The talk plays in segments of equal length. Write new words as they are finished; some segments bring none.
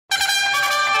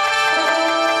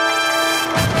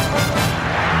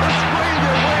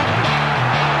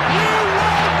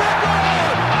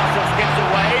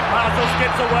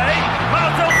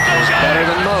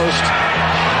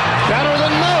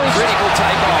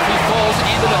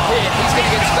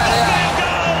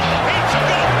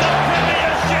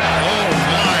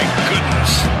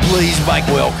Please make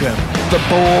welcome the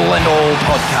Ball and All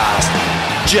podcast,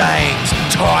 James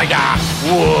Tiger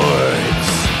Woods,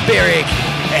 Beric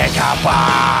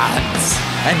Eckerbarts,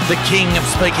 and the king of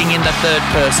speaking in the third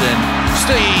person,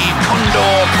 Steve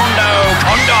Condon.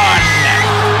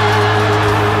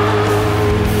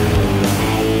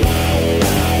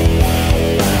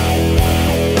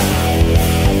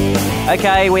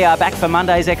 Okay, we are back for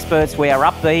Monday's Experts. We are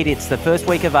upbeat. It's the first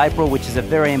week of April, which is a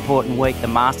very important week. The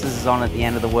Masters is on at the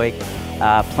end of the week.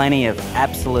 Plenty of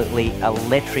absolutely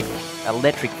electric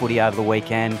footy over the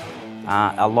weekend.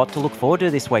 A lot to look forward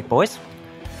to this week, boys.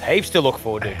 Heaps to look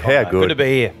forward to. How good. Good to be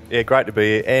here. Yeah, great to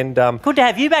be here. And Good to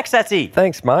have you back, Satsy.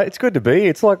 thanks, mate. It's good to be here.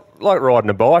 It's like riding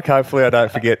a bike. Hopefully I don't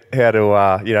forget how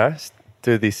to,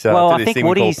 do this, Well, do I this think thing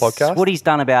we call podcast. Woody's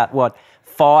done about,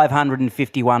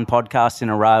 551 podcasts in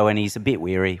a row, and he's a bit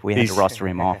weary. We had to roster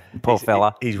him off. Poor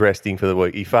fella. He's resting for the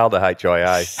week. He failed the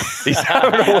HIA. He's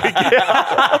having a week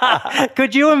out.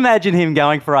 Could you imagine him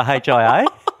going for a HIA?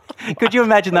 Could you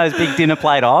imagine those big dinner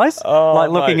plate eyes,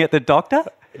 looking mate. at the doctor?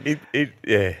 It'd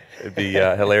be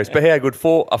hilarious. But how good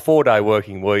for a 4-day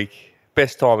working week,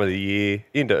 best time of the year,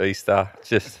 into Easter,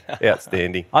 just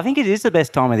outstanding. I think it is the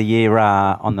best time of the year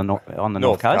on the North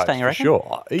Coast, don't you for reckon?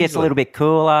 sure. Gets a Easily. little bit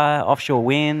cooler, offshore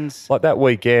winds. Like that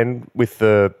weekend with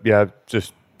the,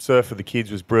 just surf for the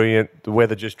kids was brilliant. The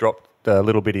weather just dropped a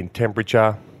little bit in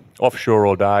temperature. Offshore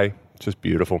all day. Just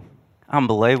beautiful.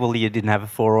 Unbelievable you didn't have a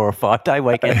 4 or a 5 day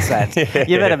weekend, Sats.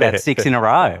 You've had about 6 in a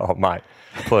row. Oh, mate,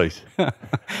 please.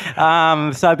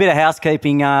 So a bit of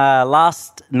housekeeping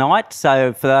last night.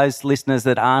 So for those listeners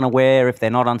that aren't aware, if they're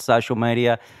not on social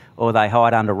media or they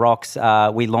hide under rocks,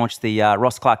 we launched the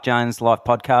Ross Clark-Jones live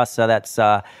podcast. So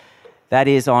that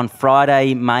is on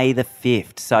Friday, May the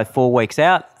 5th. So 4 weeks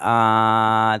out.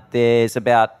 There's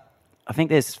about, I think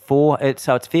there's 4,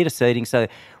 so it's theatre seating. So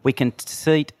we can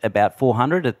seat about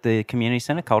 400 at the community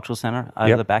centre, cultural centre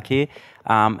over the back here.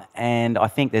 And I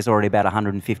think there's already about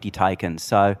 150 taken.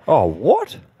 So Oh,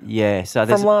 what? yeah, so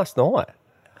there's From last night?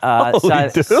 so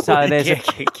there's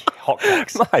Hot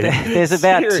cakes. Mate, there's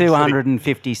about seriously.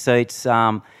 250 seats.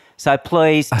 So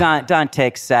please don't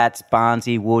text Sats,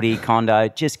 Barnesy, Woody, Condo.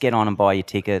 Just get on and buy your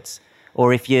tickets.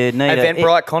 Or if you need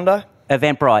Eventbrite Condo.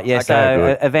 Eventbrite, yeah. Okay,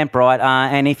 So Eventbrite,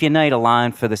 and if you need a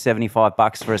loan for the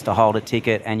 $75 for us to hold a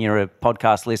ticket, and you're a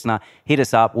podcast listener, hit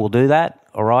us up. We'll do that.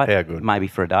 All right. How good. Maybe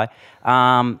for a day.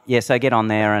 So get on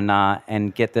there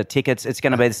and get the tickets. It's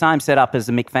going to be the same setup as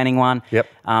the Mick Fanning one. Yep.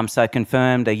 So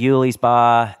confirmed a Yuli's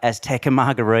bar, Azteca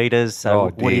margaritas. So Oh,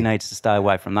 dear. Woody needs to stay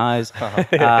away from those.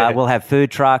 We'll have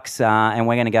food trucks, and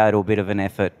we're going to go to a bit of an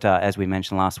effort, as we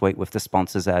mentioned last week, with the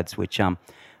sponsors ads, which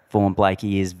Vaughan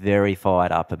Blakey is very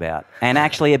fired up about. And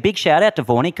actually a big shout out to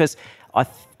Vaughnie, because I'm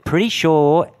pretty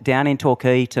sure down in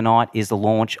Torquay tonight is the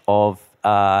launch of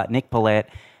Nick Paulette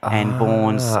and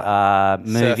Vaughan's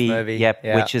movie, movie,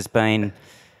 yeah. which Has been,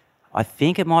 I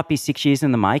think it might be 6 years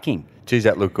in the making. Geez,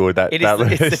 that looked good. It's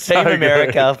the so Team good.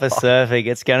 America for surfing.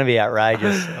 It's going to be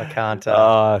outrageous. I can't. so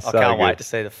I can't good. wait to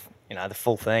see the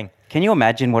full thing. Can you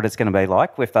imagine what it's going to be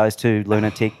like with those two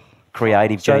lunatic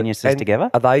creative geniuses and together?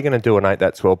 Are they going to do an 8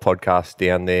 That's Well podcast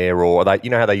down there, or are they? You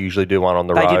know how they usually do one on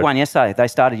the road? They did one yesterday. They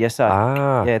started yesterday.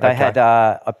 Ah, They okay. had,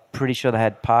 I'm pretty sure they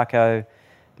had Parko,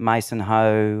 Mason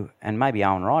Ho, and maybe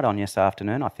Owen Wright on yesterday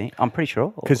afternoon, I think. I'm pretty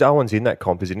sure. Because Owen's in that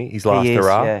comp, isn't he? He's last He is,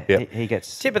 hurrah. yeah. Yep. He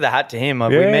gets... Tip of the hat to him.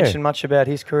 Have we Yeah. mentioned much about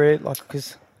his career?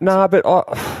 Because No, but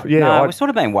we've sort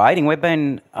of been waiting. We've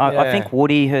been... I Yeah. think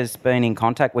Woody has been in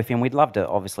contact with him. We'd love to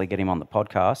obviously get him on the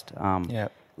podcast, Yeah.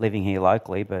 living here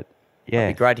locally, but yeah.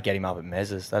 it'd be great to get him up at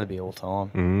Mezzers. That'd be all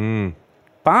time.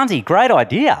 Barnesy, great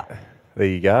idea. there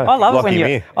you go. I love Lock him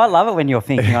in. it when you're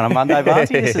thinking on a Monday,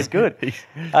 Barnesy. This is good.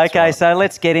 Okay, so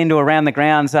let's get into around the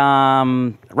grounds.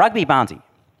 Rugby, Barnesy.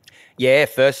 Yeah,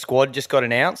 first squad just got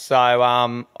announced. So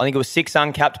I think it was 6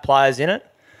 uncapped players in it.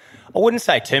 I wouldn't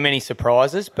say too many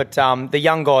surprises, but the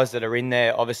young guys that are in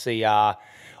there, obviously,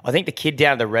 I think the kid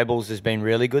down at the Rebels has been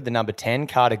really good, the number 10,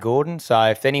 Carter Gordon. So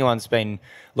if anyone's been...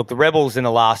 Look, the Rebels in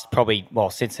the last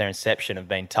since their inception have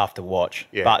been tough to watch.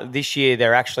 Yeah. But this year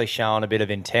they're actually showing a bit of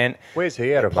intent. Where's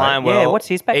he out of, Playing mate? well. Yeah, what's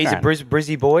his background? He's a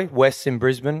Brizzy boy, West in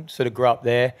Brisbane, sort of grew up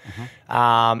there.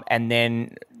 And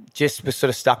then just was sort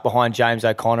of stuck behind James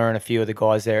O'Connor and a few of the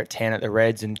guys there at 10 at the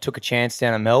Reds and took a chance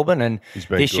down in Melbourne. And He's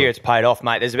been this good. year it's paid off,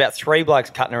 mate. There's about 3 blokes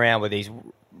cutting around with these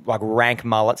rank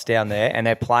mullets down there, and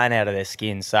they're playing out of their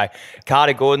skin. So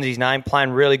Carter Gordon's his name,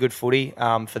 playing really good footy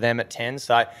for them at 10.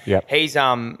 So Yep. he's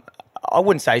I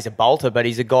wouldn't say he's a bolter, but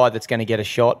he's a guy that's going to get a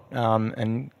shot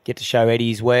and get to show Eddie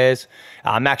his wares.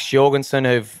 Max Jorgensen,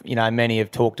 who many have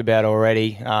talked about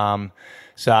already.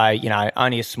 So,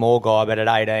 only a small guy, but at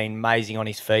 18, amazing on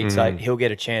his feet. So he'll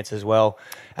get a chance as well.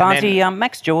 And Barnesy,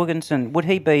 Max Jorgensen, would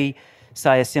he be,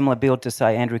 say, a similar build to,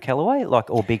 say, Andrew Kellaway,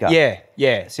 or bigger?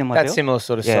 Yeah. Similar That build? similar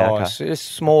sort of Yeah, size. It's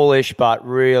smallish, but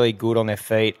really good on their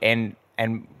feet and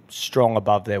strong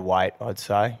above their weight, I'd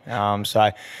say.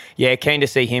 Keen to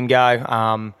see him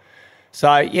go.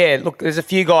 Look, there's a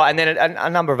few guys and then a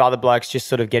number of other blokes just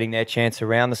sort of getting their chance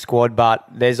around the squad, but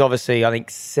there's obviously, I think,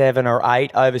 7 or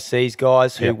 8 overseas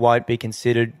guys who won't be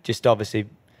considered, just obviously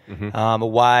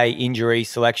away, injury,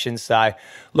 selection. So,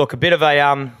 look, a bit of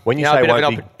a... When you say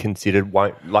won't be considered,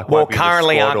 won't be in the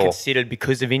currently squad aren't or... considered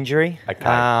because of injury.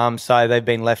 Okay. So they've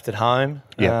been left at home.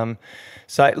 Yeah.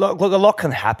 Look, a lot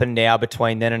can happen now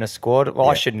between then and a squad. Well,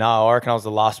 I should know. I reckon I was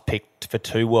the last pick for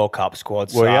 2 World Cup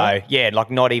squads. Were ya? Yeah, like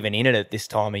not even in it at this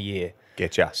time of year.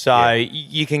 Getcha. So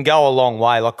you can go a long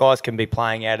way. Like guys can be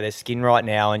playing out of their skin right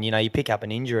now, and you pick up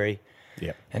an injury,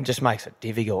 and it just makes it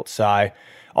difficult. So,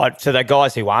 to the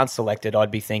guys who aren't selected,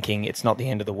 I'd be thinking it's not the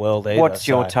end of the world either. What's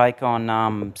your take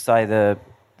on, say, the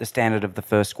standard of the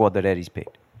first squad that Eddie's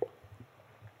picked?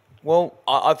 Well,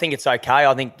 I think it's okay.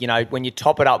 I think, when you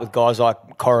top it up with guys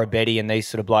like Corabetti and these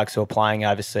sort of blokes who are playing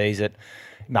overseas, it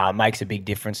makes a big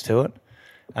difference to it.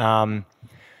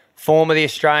 Form of the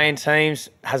Australian teams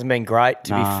hasn't been great,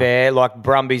 to be fair. Like,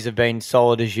 Brumbies have been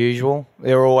solid as usual.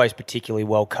 They're always particularly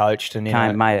well coached. And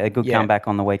Made a good comeback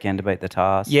on the weekend to beat the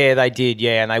Tars. Yeah, they did,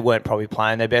 and they weren't probably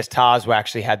playing their best. Tars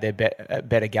actually had their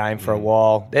better game for a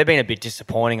while. They've been a bit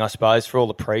disappointing, I suppose, for all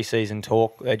the pre-season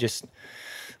talk. They just...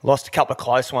 lost a couple of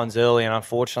close ones early, and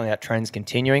unfortunately that trend's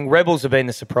continuing. Rebels have been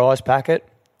the surprise packet.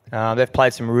 They've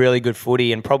played some really good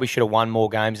footy and probably should have won more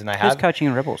games than they have. Who's coaching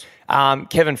in Rebels?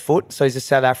 Kevin Foote, so he's a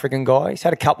South African guy. He's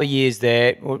had a couple of years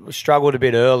there, struggled a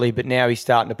bit early, but now he's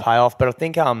starting to pay off. But I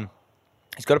think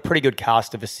he's got a pretty good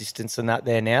cast of assistants in that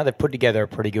there now. They've put together a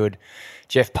pretty good...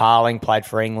 Jeff Parling played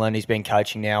for England. He's been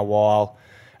coaching now a while.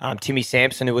 Timmy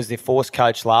Sampson, who was their Force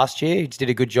coach last year, he did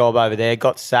a good job over there.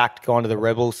 Got sacked, gone to the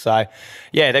Rebels. So,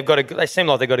 they seem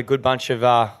like they've got a good bunch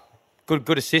of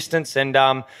good assistants, and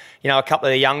a couple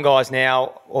of the young guys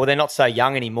now, or they're not so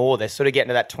young anymore. They're sort of getting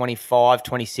to that 25,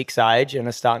 26 age, and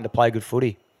are starting to play good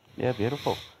footy. Yeah,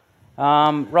 beautiful.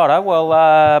 Righto.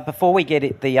 Well, before we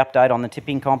get the update on the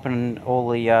tipping comp and all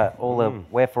the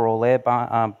where for all there,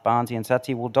 Barnesy and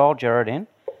Satsy, we'll dial Jared in.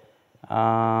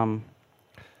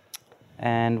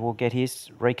 And we'll get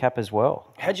his recap as well.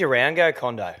 How'd your round go,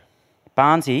 Condo?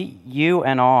 Barnesy, you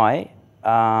and I...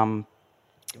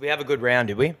 did we have a good round,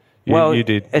 did we? You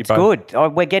did. It's good.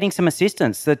 We're getting some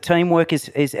assistance. The teamwork is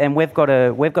and we've got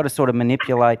to sort of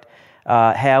manipulate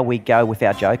how we go with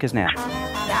our jokers now.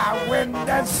 Now when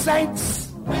the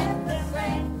Saints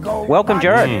go Welcome,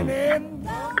 Jared.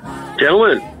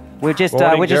 Gentlemen, We're just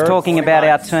Morning, Jared. talking about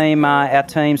our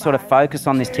team sort of focus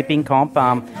on this tipping comp.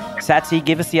 Satsy,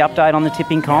 give us the update on the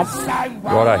tipping comp.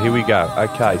 Righto, here we go.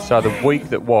 Okay, so the week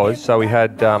that was, we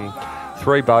had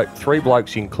three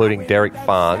blokes, including Derek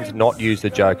Farnes, not use the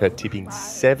joker, tipping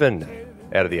 7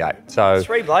 out of the 8. So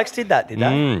 3 blokes did that, did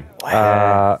they?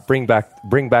 bring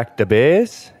back the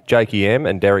Bears, Jakey M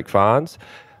and Derek Farnes.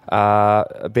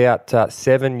 About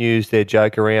 7 used their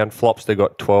joker round. Flopster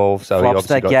got 12, so he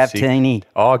obviously got Gav 6. Teeny.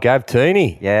 Oh, Gav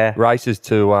Teeny. Yeah. Races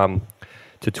to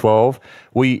 12.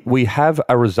 We have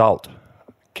a result.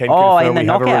 Can Oh, confirm in the we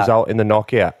have a knockout. result in the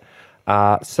knockout.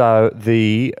 So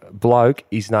the bloke,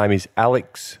 his name is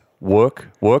Alex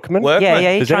Workman. Yeah,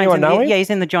 he Does trains anyone know him? Yeah, he's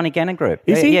in the Johnny Gannon group.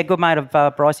 Is he? Yeah, good mate of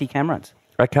Brycey Cameron's.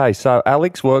 Okay, so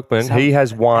Alex Workman, So he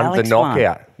has won Alex the won.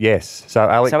 knockout. Yes. So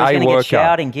Alex, So he's a going to worker. get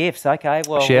shouting gifts. Okay,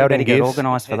 well, we Shouting better get gifts.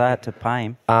 organised for that to pay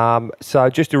him. So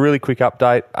just a really quick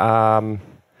update.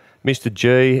 Mr.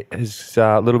 G has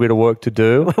a little bit of work to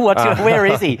do. Where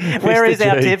is he? Where is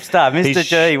our tipster, Mr.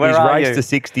 G? Where he's are raced you? to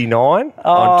 69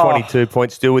 Oh. on 22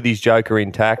 points, still with his joker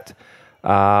intact.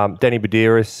 Danny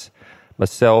Badiris,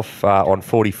 myself on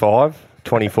 45,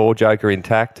 24, joker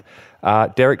intact.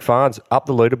 Derek Farnes up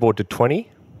the leaderboard to 20.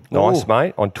 Nice, Ooh.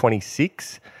 mate, on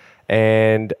 26.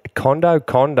 And Condo, I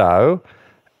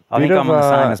think bit I'm of, on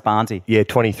the same as Barnesy. yeah,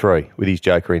 23 with his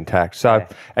joker intact. So Yeah.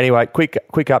 anyway, quick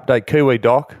update. Kiwi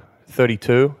Doc,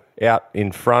 32, out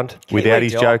in front without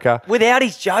his joker. Without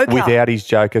his joker? Without his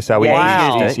joker. So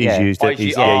Yeah, he's used Oh, it.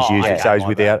 He's oh, used it. okay, So he's my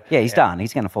without. Yeah, he's done.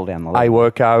 He's going to fall down the Hey,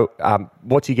 list. Worko,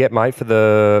 what's he get, mate, for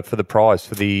the prize,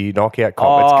 for the knockout comp?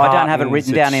 Oh, It's I don't have it cartons,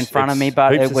 written down in it's- front of me, it's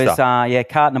but heaps it of was, stuff.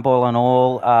 carton of ball and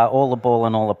all the ball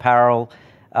and all apparel,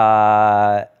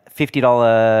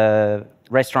 $50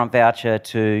 restaurant voucher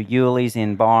to Yule's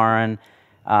in Byron,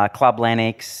 Club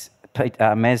Lennox,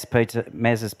 Mez's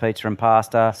Pizza and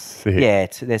Pasta. Sick. Yeah,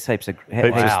 there's heaps of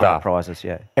stuff. prizes.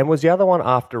 Yeah, And was the other one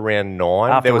after round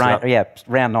 9? after There was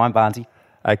round 9, Barnesy.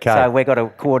 Okay. So we've got to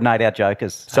coordinate our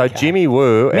jokers. So Jimmy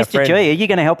Woo, our Mr. friend, G, are you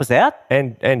going to help us out?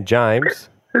 and James.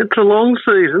 It's a long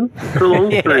season. It's a long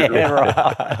season. Yeah,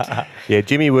 right. Yeah,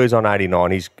 Jimmy Woo's on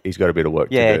 89. He's got a bit of work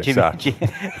Yeah, to do. Jimmy.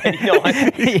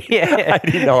 Yeah.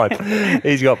 89.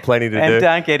 He's got plenty to And do.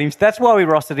 don't get him. That's why we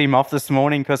rostered him off this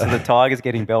morning, because of the Tigers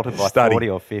getting belted by Study. 40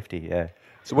 or 50. Yeah.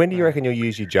 So when do you reckon you'll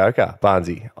use your joker,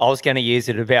 Barnesy? I was going to use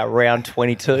it about round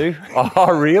 22.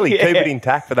 Oh, really? Yeah. Keep it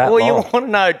intact for that Well, long? you want to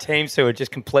know teams who are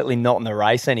just completely not in the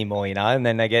race anymore, and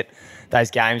then they get those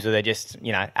games where they're just,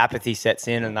 apathy sets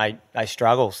in and they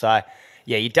struggle. So,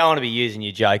 yeah, you don't want to be using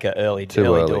your joker early Too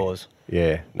early. doors.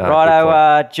 Yeah. No, good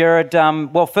Righto, point. Jared.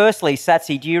 Well, firstly,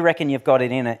 Satsy, do you reckon you've got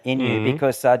it in you?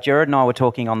 Because Jared and I were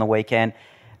talking on the weekend.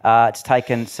 It's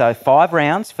taken 5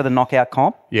 rounds for the knockout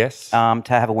comp. Yes. To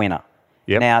have a winner.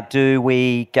 Yep. Now, do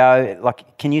we go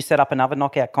Can you set up another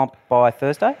knockout comp by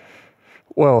Thursday?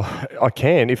 Well, I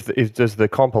can. If does the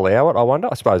comp allow it? I wonder.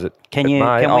 I suppose it. Can it you?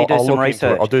 may. Can we do I'll some look into it.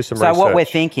 research? I'll do some so research. what we're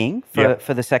thinking Yep.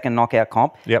 for the second knockout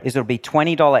comp Yep. is it'll be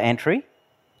 $20 entry.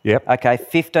 Yep. Okay,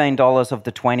 $15 of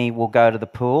the 20 will go to the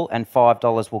pool, and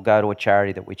 $5 will go to a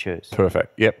charity that we choose.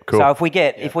 Perfect. Yep. Cool. So if we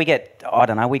get, I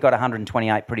don't know, we got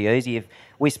 128 pretty easy. If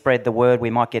we spread the word, we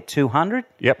might get 200.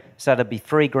 Yep. So it'd be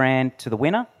 $3,000 to the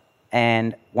winner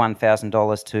and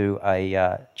 $1,000 to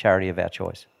a charity of our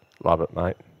choice. Love it,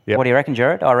 mate. Yep. What do you reckon,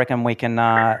 Jared? I reckon we can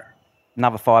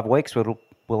another 5 weeks.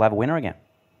 We'll have a winner again.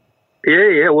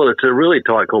 Yeah. Well, it's a really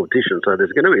tight competition, so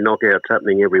there's going to be knockouts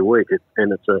happening every week,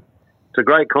 and it's a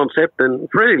great concept. And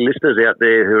for any listeners out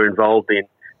there who are involved in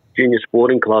junior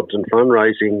sporting clubs and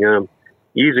fundraising,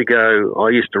 years ago I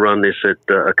used to run this at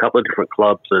a couple of different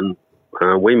clubs, and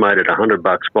we made it $100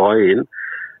 buy-in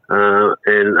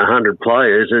and 100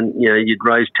 players, and you'd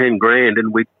raise 10 grand,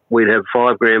 and we'd have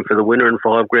 $5,000 for the winner and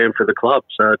 $5,000 for the club.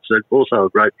 So it's also a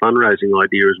great fundraising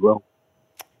idea as well.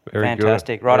 Very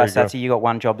Fantastic. Good. Righto, Very good. Satsy, you got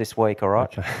one job this week, all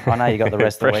right? I know you got the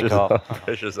rest of the week Pressure's off. on.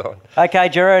 Pressure's on. Okay,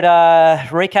 Jared,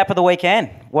 recap of the weekend.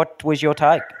 What was your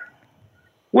take?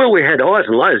 Well, we had highs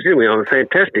and lows, didn't we, on a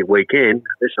fantastic weekend.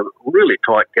 There's some really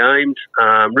tight games.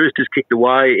 Roosters kicked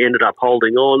away, ended up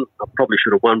holding on. I probably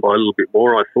should have won by a little bit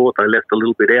more, I thought. They left a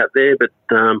little bit out there, but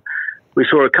we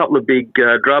saw a couple of big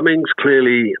drubbings.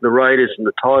 Clearly, the Raiders and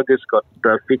the Tigers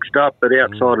got fixed up, but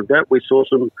outside of that, we saw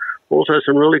some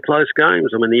really close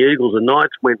games. I mean, the Eagles and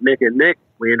Knights went neck and neck.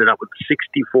 We ended up with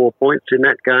 64 points in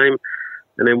that game.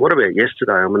 And then what about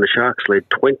yesterday? I mean, the Sharks led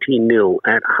 20-0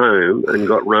 at home and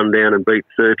got run down and beat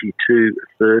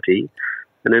 32-30.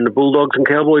 And then the Bulldogs and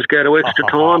Cowboys go to extra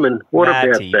time. And what Matty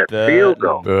about that Burton. field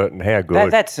goal? Burton, how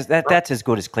good. That's as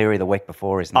good as Cleary the week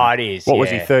before, isn't it? Oh, it is. What was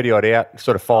he, 30-odd out,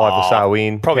 sort of 5 or so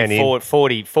in, 10 Probably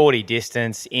in? 40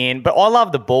 distance in. But I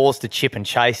love the balls to chip and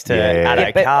chase to Yeah. Addo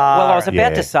Yeah, But, Carr. well, I was about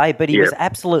Yeah. to say, but he was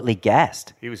absolutely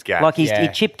gassed. He was gassed. Like he Yeah.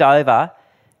 chipped over.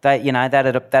 That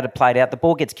had played out. The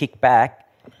ball gets kicked back,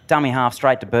 dummy half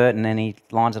straight to Burton, and he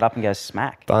lines it up and goes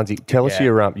smack. Barnesy, tell us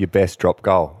Yeah. your best drop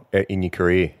goal in your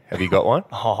career. Have you got one?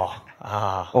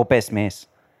 Or best miss.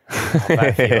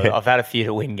 I've had a few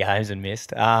to win games and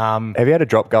missed. Have you had a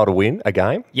drop goal to win a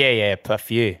game? Yeah, a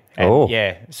few. And Oh.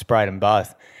 yeah, sprayed them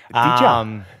both. ya?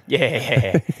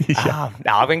 Yeah.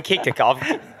 No, I've been kicked I've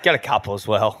got a couple as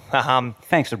well.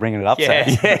 Thanks for bringing it up, Yeah.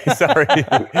 Sam. Yeah, sorry.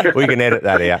 We can edit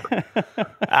that out.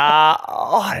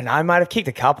 I don't know, mate. I've kicked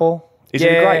a couple. Is it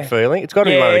a great feeling? It's got to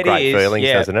be one of the great feelings,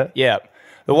 yeah. doesn't it? Yeah.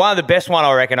 The best one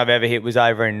I reckon I've ever hit was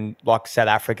over in South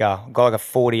Africa. Got like a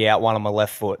 40 out one on my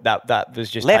left foot. That was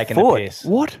just Left taking foot? the piss.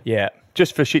 What? Yeah.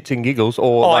 Just for shits and giggles,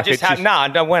 or Oh, like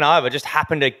I went over. Just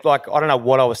happened to I don't know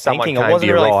what I was Someone thinking. came I to wasn't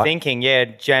your really right. thinking. Yeah,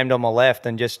 jammed on my left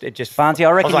and it just. Barnesy,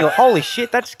 I reckon was you're- like, holy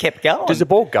shit, that just kept going. does the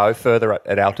ball go further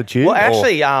at altitude? Well, or-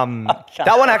 actually,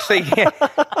 that one actually,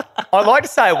 I'd like to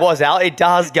say it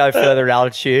does go further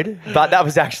altitude, but that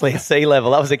was actually at sea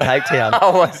level. That was at Cape Town.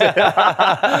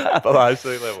 below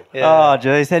sea level. Oh,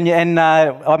 geez. And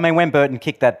I mean, when Burton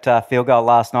kicked that field goal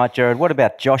last night, Jared, what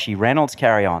about Joshy Reynolds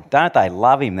carry on? Don't they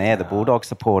love him there, the Bulldog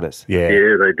supporters? Yeah.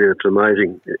 Yeah, they do. It's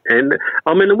amazing. And,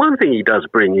 I mean, the one thing he does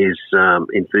bring is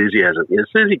enthusiasm. As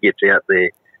soon as he gets out there,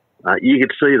 you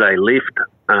could see they lift.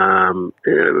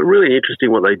 Really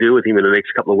interesting what they do with him in the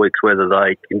next couple of weeks, whether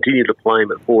they continue to play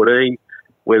him at 14,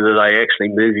 whether they actually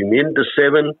move him into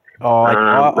 7. Oh,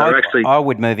 I I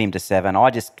would move him to 7. I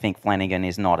just think Flanagan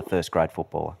is not a first-grade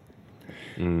footballer.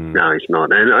 No, he's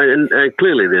not. And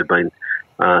clearly they've been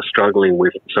struggling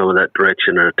with some of that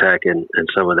direction and attack and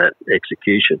some of that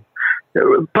execution.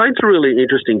 It paints a really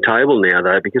interesting table now,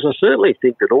 though, because I certainly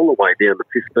think that all the way down to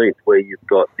 15th, where you've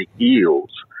got the Eels,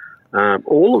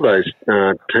 all of those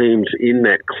teams in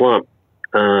that clump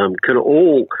can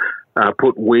all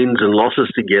put wins and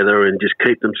losses together and just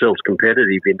keep themselves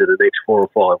competitive into the next 4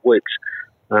 or 5 weeks.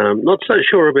 Not so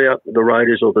sure about the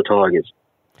Raiders or the Tigers.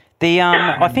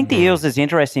 I think the Eels is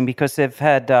interesting because they've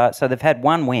had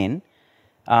one win.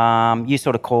 You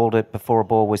sort of called it before a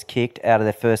ball was kicked out of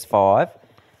their first 5.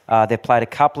 They've played a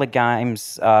couple of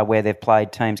games where they've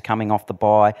played teams coming off the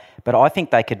bye, but I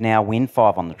think they could now win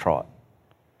 5 on the trot.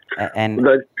 And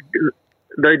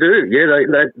they do,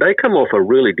 yeah. They come off a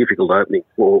really difficult opening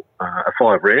for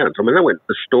 5 rounds. I mean, they went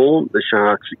the Storm, the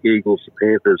Sharks, the Eagles, the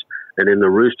Panthers, and then the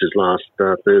Roosters last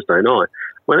Thursday night.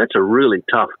 Well, that's a really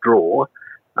tough draw.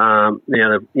 Now,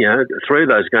 3 of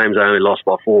those games they only lost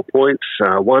by 4 points.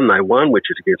 One they won, which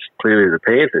is against clearly the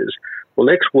Panthers. Well,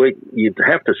 next week you'd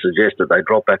have to suggest that they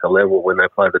drop back a level when they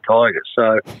play the Tigers.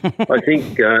 So I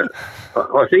think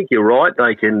you're right.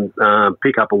 They can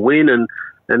pick up a win and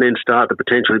then start to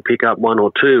potentially pick up 1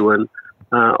 or 2. And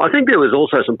I think there was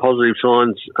also some positive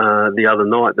signs the other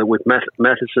night that with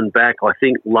Matheson back, I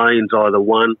think Lane's either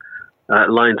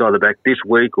back this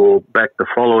week or back the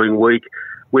following week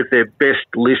with their best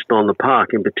list on the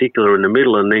park, in particular in the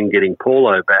middle, and then getting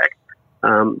Paulo back.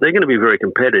 They're going to be very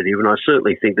competitive, and I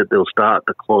certainly think that they'll start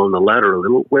to climb the ladder a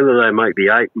little. Whether they make the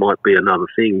 8 might be another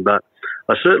thing, but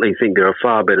I certainly think they're a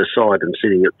far better side than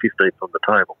sitting at 15th on the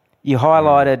table. you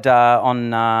highlighted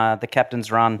on the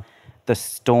captain's run the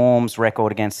Storm's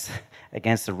record against the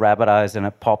Rabbitohs, and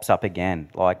it pops up again.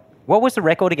 Like, what was the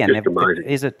record again?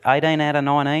 Is it 18 out of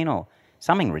 19 or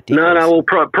something ridiculous? No. Well,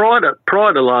 prior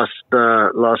to last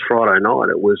Friday night,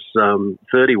 it was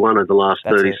 31 of the last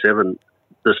 37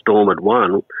 the Storm had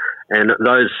won, and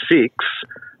those 6.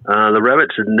 The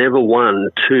Rabbits had never won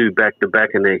 2 back-to-back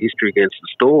in their history against the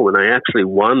Storm, and they actually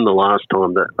won the last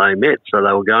time that they met. So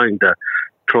they were going to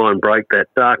try and break that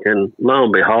duck, and lo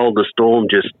and behold, the Storm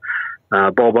just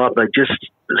bob up. They just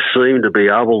seemed to be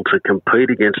able to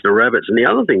compete against the Rabbits. And the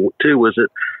other thing, too, was that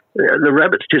the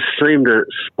Rabbits just seemed to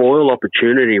spoil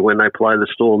opportunity when they play the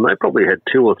Storm. They probably had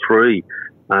 2 or 3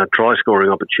 try-scoring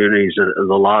opportunities at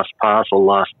the last pass or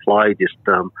last play, just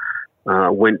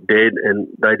went dead and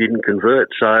they didn't convert.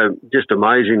 So just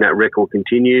amazing that record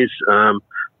continues.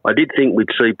 I did think we'd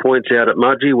see points out at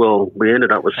Mudgee. Well, we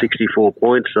ended up with 64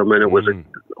 points. I mean, it was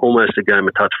almost a game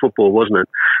of touch football, wasn't it?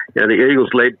 You know, the Eagles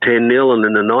led 10-0 and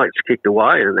then the Knights kicked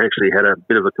away and actually had a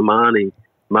bit of a commanding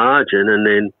margin, and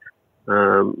then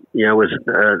it was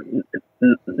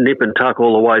nip and tuck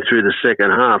all the way through the second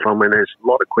half. I mean, there's a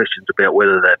lot of questions about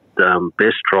whether that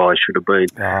best try should have been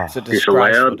It's a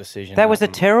disgraceful decision. That was a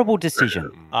terrible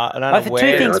decision. The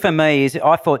 2 things for me is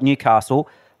I thought Newcastle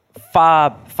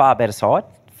far better side.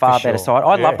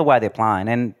 I love the way they're playing,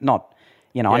 and not,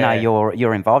 I know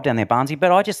you're involved down there, Barnesy,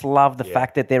 but I just love the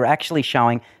fact that they're actually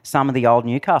showing some of the old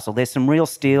Newcastle. There's some real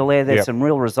steel there. There's some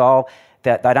real resolve.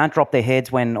 That they don't drop their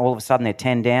heads when all of a sudden they're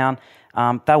 10 down.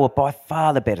 They were by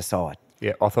far the better side.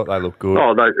 Yeah, I thought they looked good.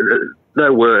 Oh, they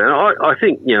were. And I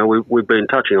think, we've been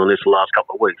touching on this the last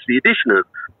couple of weeks. The addition of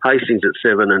Hastings at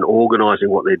 7 and organising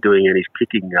what they're doing in his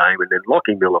kicking game and then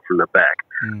locking Miller from the back,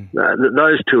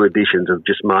 those 2 additions have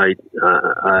just made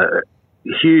a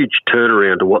huge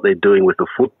turnaround to what they're doing with the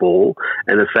football,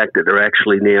 and the fact that they're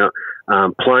actually now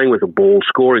playing with the ball,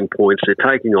 scoring points, they're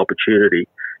taking opportunity.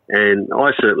 And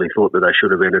I certainly thought that they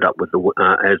should have ended up with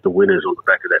as the winners on the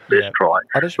back of that best try.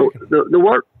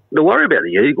 The worry about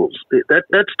the Eagles,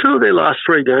 that's 2 of their last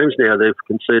 3 games now. They've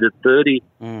conceded 30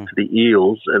 to the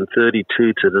Eels and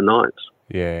 32 to the Knights.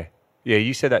 Yeah. Yeah,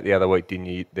 you said that the other week, didn't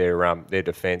you? Their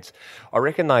defence. I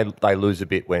reckon they lose a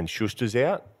bit when Schuster's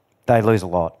out. They lose a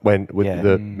lot. With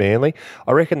the Manly.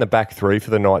 I reckon the back 3 for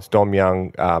the Knights, Dom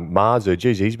Young, Marzu,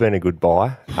 geez, he's been a good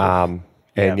buy.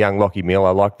 And young Lockie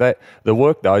Miller, like that. The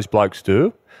work those blokes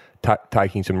do,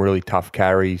 taking some really tough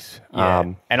carries.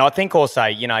 And I think also,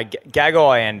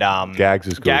 Gagai and Gags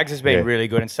is good. Gags has been really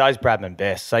good, and so is Bradman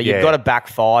Best. So you've got a back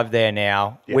 5 there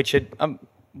now, which are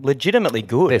legitimately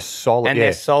good. They're solid, and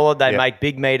they're solid. They make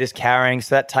big meters carrying,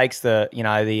 so that takes the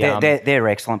they're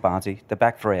excellent, Barnesy. The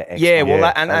back 3 are excellent. Yeah,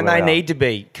 well, and they need to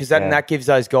be, because that gives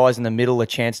those guys in the middle a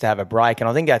chance to have a break. And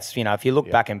I think that's, if you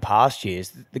look back in past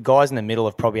years, the guys in the middle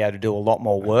have probably had to do a lot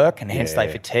more work, and hence they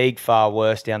fatigue far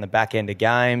worse down the back end of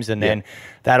games, and then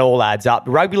that all adds up.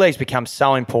 Rugby league's become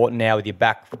so important now with your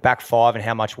back 5 and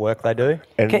how much work they do.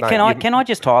 And can I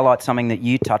just highlight something that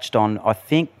you touched on? I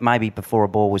think maybe before a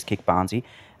ball was kicked, Barnesy.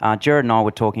 Jared and I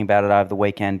were talking about it over the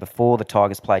weekend before the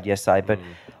Tigers played yesterday, but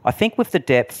I think with the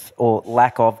depth or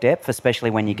lack of depth,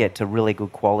 especially when you get to really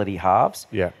good quality halves,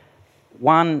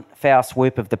 one foul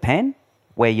swoop of the pen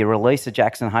where you release a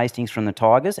Jackson Hastings from the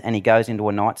Tigers and he goes into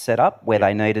a night setup where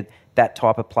they needed that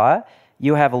type of player.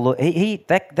 You have a look.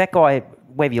 That guy,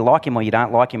 whether you like him or you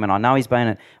don't like him, and I know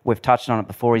we've touched on it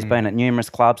before, he's been at numerous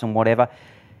clubs and whatever.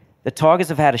 The Tigers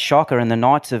have had a shocker and the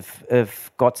Knights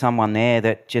have got someone there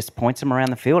that just points them around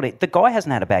the field. The guy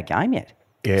hasn't had a bad game yet.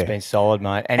 Yeah. It's been solid,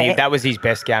 mate. And that was his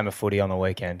best game of footy on the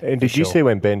weekend. And did you see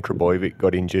when Ben Trebojevic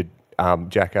got injured,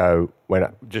 Jacko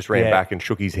ran back and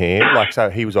shook his hand?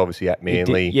 So he was obviously at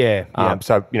Manly.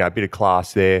 So, a bit of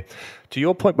class there. To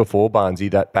your point before, Barnesy,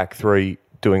 that back three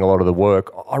doing a lot of the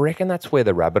work, I reckon that's where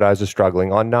the Rabbitohs are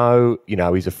struggling. I know,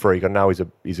 he's a freak. I know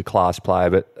he's a class player,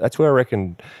 but that's where I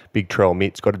reckon Big Trell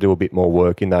Mitt's got to do a bit more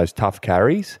work in those tough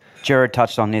carries. Jared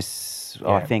touched on this,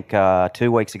 I think,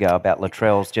 2 weeks ago about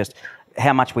Latrell's just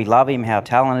how much we love him, how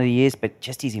talented he is, but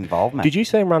just his involvement. Did you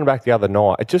see him run back the other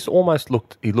night? It just almost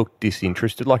looked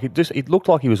disinterested. It looked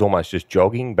like he was almost just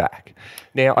jogging back.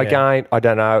 Now, again, I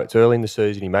don't know. It's early in the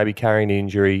season. He may be carrying an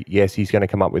injury. Yes, he's going to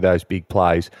come up with those big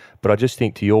plays. But I just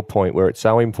think, to your point, where it's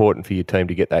so important for your team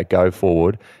to get that go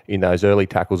forward in those early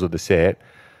tackles of the set,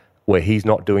 where he's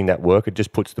not doing that work, it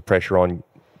just puts the pressure on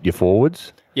your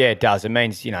forwards. Yeah, it does. It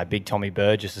means, big Tommy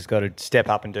Burgess has got to step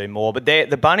up and do more. But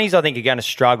the Bunnies, I think, are going to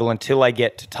struggle until they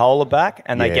get Totola back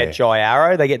and they get Jai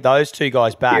Arrow. They get those two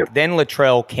guys back. Yep. Then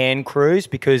Latrell can cruise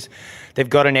because they've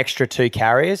got an extra two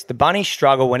carriers. The Bunnies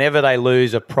struggle whenever they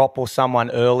lose a prop or someone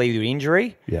early to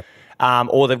injury. Yep.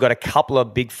 Or they've got a couple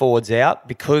of big forwards out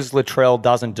because Latrell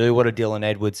doesn't do what a Dylan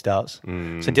Edwards does.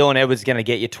 So Dylan Edwards is going to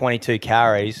get you 22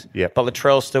 carries, but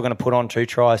Latrell's still going to put on 2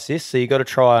 try assists. So you've got to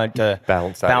try to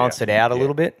balance it out a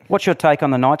little bit. What's your take on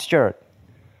the Knights, Jared?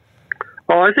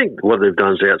 Oh, I think what they've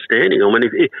done is outstanding. I mean,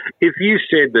 if you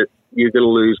said that you're going to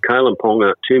lose Kalen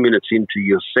Ponga 2 minutes into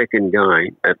your second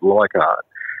game at Leichhardt,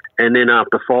 and then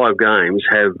after 5 games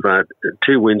have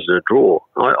 2 wins and a draw,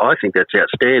 I think that's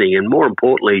outstanding. And more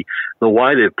importantly, the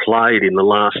way they've played in the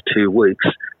last 2 weeks,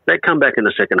 they come back in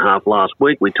the second half last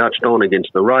week. We touched on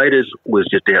against the Raiders, was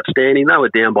just outstanding. They were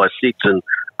down by 6 and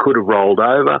could have rolled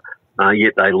over,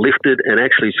 yet they lifted and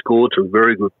actually scored some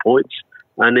very good points.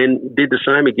 And then did the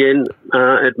same again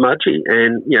at Mudgee.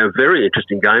 And, very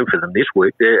interesting game for them this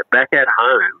week. They're back at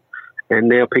home and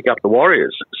now pick up the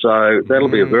Warriors. So that'll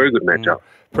be a very good matchup.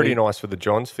 Pretty nice for the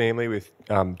Johns family with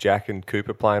Jack and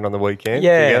Cooper playing on the weekend.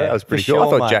 Yeah, that was pretty cool.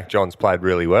 I thought Jack Johns played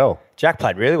really well. Jack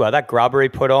played really well. That grubber he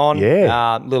put on,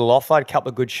 little offload, a couple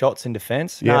of good shots in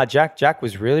defence. Yeah. Jack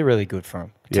was really, really good for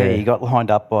him. Yeah, he got lined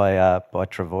up by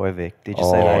Trebojevic. Did you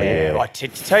see that? Yeah. Right, to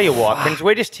tell you what, Prince,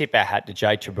 we just tip our hat to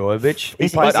Jay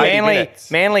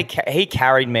Trebojevic. Manly, he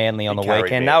carried Manly on the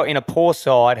weekend. They were in a poor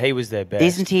side. He was their best.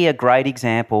 Isn't he a great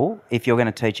example if you're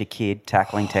going to teach a kid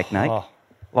tackling technique?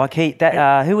 Like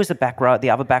who was the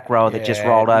other back rower that just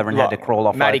rolled over and had to crawl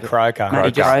off? Matty Croker.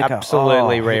 He just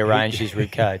absolutely rearranged his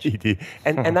rib cage. He did,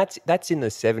 and that's in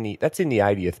the 70. That's in the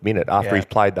 80th minute after he's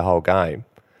played the whole game.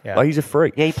 Yeah. Like, he's a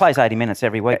freak. Yeah, he plays 80 minutes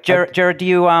every week. Jared, do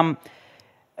you? I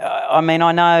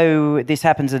know this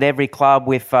happens at every club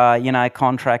with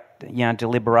contract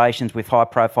deliberations with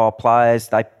high-profile players.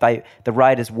 The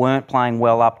Raiders weren't playing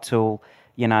well up till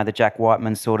the Jack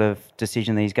Whiteman sort of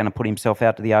decision that he's going to put himself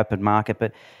out to the open market.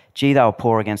 But, gee, they were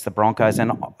poor against the Broncos.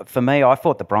 And for me, I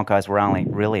thought the Broncos were only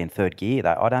really in third gear.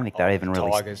 I don't think they even really...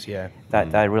 Tigers,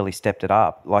 they really stepped it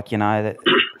up. Like, that...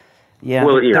 Yeah.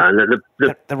 Well, the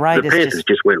Raiders the Panthers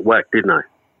just went whack, didn't they?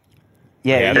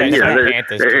 Yeah. And you're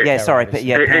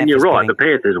right, the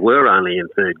Panthers were only in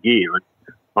third gear.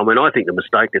 I mean, I think the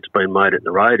mistake that's been made at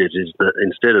the Raiders is that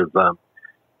instead of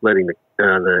letting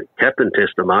the captain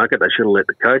test the market, they should have let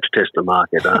the coach test the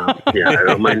market. I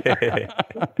mean,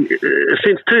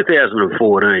 since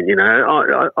 2014,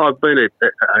 I've been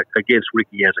against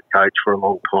Ricky as a coach for a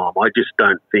long time. I just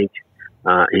don't think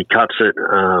he cuts it.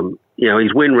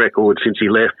 His win record since he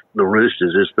left the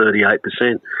Roosters is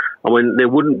 38%. I mean, there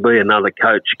wouldn't be another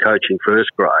coach coaching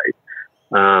first grade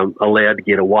allowed to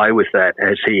get away with that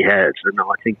as he has. And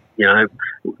I think,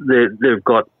 they've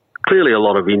got clearly a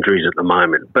lot of injuries at the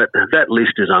moment, but that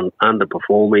list is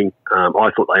underperforming. I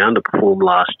thought they underperformed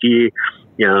last year.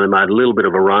 They made a little bit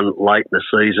of a run late in the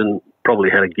season,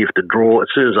 probably had a gifted draw. As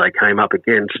soon as they came up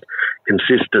against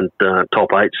consistent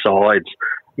top 8 sides,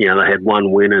 they had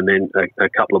one win and then a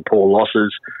couple of poor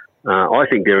losses. I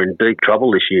think they're in deep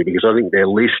trouble this year because I think their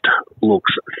list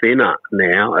looks thinner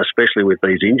now, especially with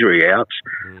these injury outs.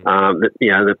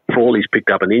 That Frawley's picked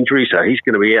up an injury, so he's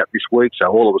going to be out this week. So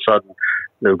all of a sudden,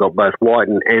 they've got both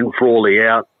Whiten and Frawley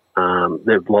out.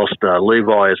 They've lost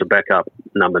Levi as a backup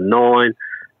number 9.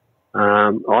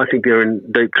 I think they're in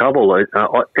deep trouble.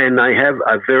 And they have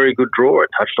a very good draw. I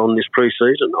touched on this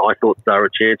pre-season. I thought they were a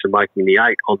chance of making the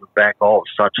 8 on the back of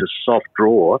such a soft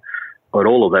draw. But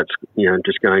all of that's,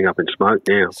 just going up in smoke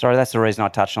now. Sorry, that's the reason I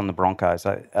touched on the Broncos,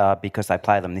 because they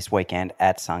play them this weekend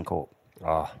at Suncorp.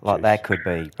 Oh, That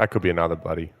could be another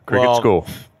bloody cricket score.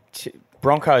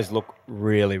 Broncos look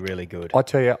really, really good. I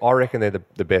tell you, I reckon they're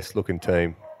the best looking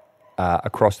team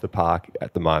across the park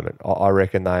at the moment. I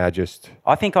reckon they are just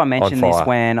I think I mentioned on this fire.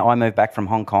 when I moved back from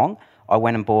Hong Kong. I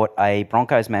went and bought a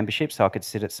Broncos membership so I could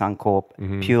sit at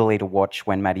Suncorp purely to watch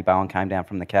when Matty Bowen came down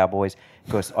from the Cowboys,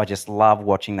 because I just love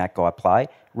watching that guy play.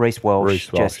 Reece Welsh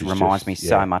just reminds me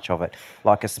so much of it.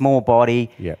 Like a small body,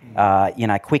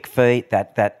 quick feet,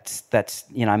 that's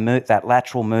that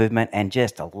lateral movement and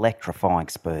just electrifying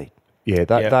speed. Yeah,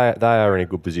 they are in a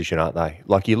good position, aren't they?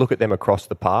 Like you look at them across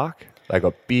the park, they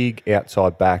got big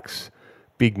outside backs,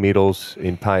 big middles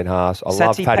in Payne Haas. I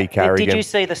love Paddy Carrigan. Did you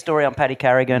see the story on Paddy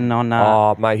Carrigan on?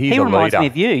 Oh, mate, he's he a reminds leader. me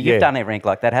of you. You've done everything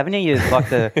like that, haven't you? You're like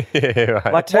the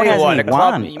like Tell what you hasn't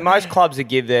what, he won? most clubs would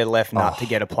give their left nut to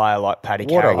get a player like Paddy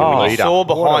What a Carrigan. You leader. saw What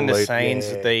a behind the leader. scenes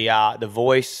the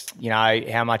voice,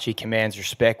 how much he commands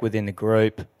respect within the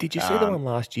group. Did you see the one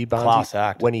last year, Barnesy? class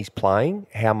act. When he's playing,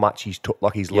 how much he's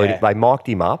he's leading. Yeah. They mic'd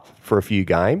him up for a few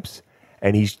games,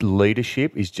 and his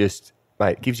leadership is just,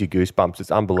 mate, it gives you goosebumps.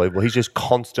 It's unbelievable. He's just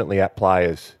constantly at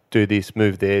players. Do this,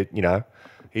 move there.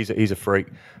 He's a freak.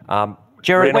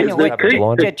 Jared,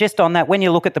 Reynolds, just on that, when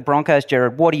you look at the Broncos,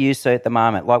 Jared, what do you see at the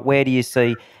moment? Like, where do you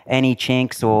see any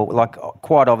chinks, or like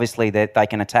quite obviously that they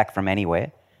can attack from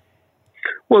anywhere?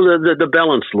 Well, the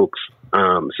balance looks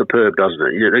superb, doesn't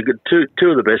it? They've got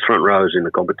two of the best front rows in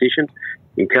the competition,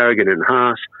 in Carrigan and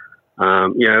Haas.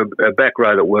 A back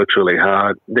row that works really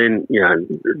hard. Then,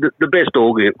 the best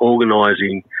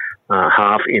organising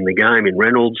half in the game in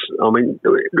Reynolds. I mean,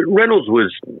 Reynolds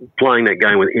was playing that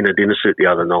game in a dinner suit the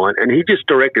other night, and he just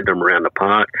directed them around the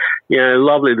park.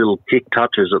 Lovely little kick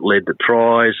touches that led to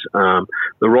tries.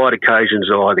 The right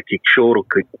occasions are either kick short or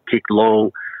kick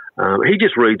long. He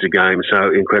just reads the game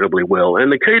so incredibly well.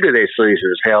 And the key to their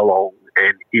season is how long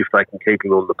and if they can keep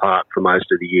him on the park for most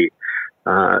of the year.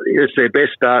 It's their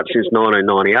best start since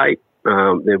 1998.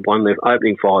 They've won their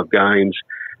opening 5 games.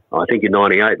 I think in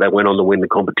 98 they went on to win the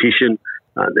competition.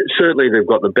 Certainly they've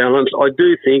got the balance. I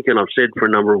do think, and I've said for a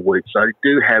number of weeks, they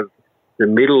do have the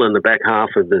middle and the back half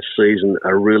of the season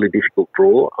a really difficult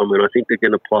draw. I mean, I think they're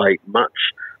going to play much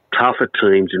tougher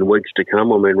teams in weeks to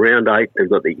come. I mean, round 8 they've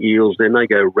got the Eels, then they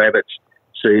go Rabbits,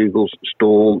 Seagulls,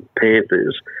 Storm,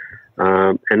 Panthers,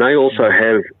 and they also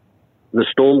have the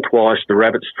Storm twice, the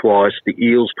Rabbits twice, the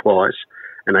Eels twice,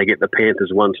 and they get the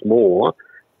Panthers once more.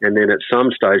 And then at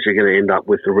some stage, they're going to end up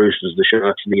with the Roosters, the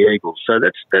Sharks, and the Eagles. So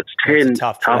that's 10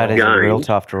 tough That games is a real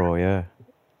tough draw, yeah.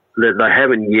 that they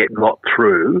haven't yet got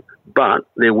through, but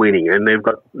they're winning, and they've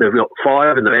got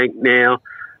 5 in the bank now,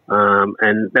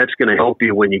 and that's going to help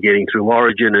you when you're getting through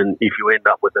Origin, and if you end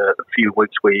up with a few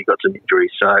weeks where you've got some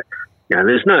injuries. So,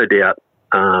 there's no doubt,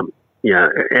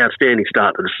 outstanding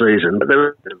start to the season, but they're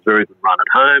a very good run at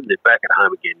home. They're back at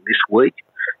home again this week.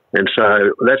 And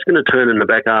so that's going to turn in the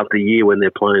back half of the year when they're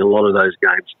playing a lot of those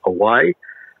games away.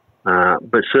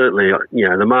 But certainly,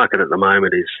 the market at the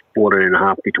moment is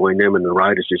 14.5 between them and the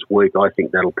Raiders this week. I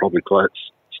think that'll probably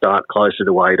start closer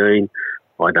to 18.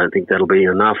 I don't think that'll be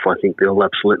enough. I think they'll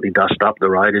absolutely dust up the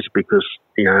Raiders because,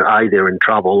 they're in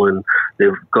trouble and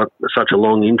they've got such a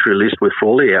long injury list with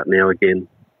Frawley out now again.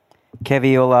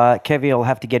 Kevy will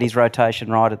have to get his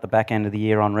rotation right at the back end of the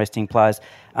year on resting players.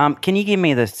 Can you give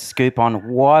me the scoop on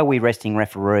why we're resting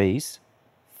referees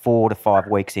 4 to 5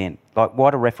 weeks in? Like,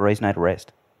 why do referees need a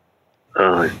rest?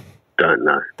 I don't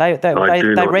know. They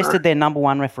not rested know. their number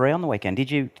 1 referee on the weekend.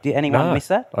 Did anyone miss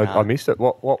that? I missed it.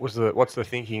 What's the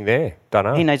thinking there? Don't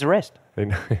know. He needs a rest.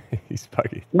 He's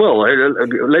buggy. Well,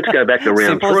 let's go back to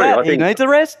round Simple as 3. that. I think, he needs a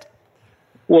rest.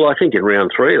 Well, I think in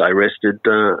round 3 they rested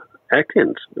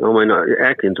Atkins. I mean,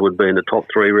 Atkins would be in the top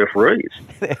 3 referees.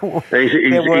 He's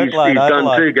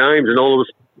done 2 games and all of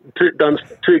us done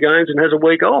 2 games and has a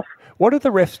week off. What do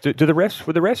the refs do? Would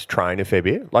the refs train a fair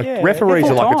bit? Like Yeah, referees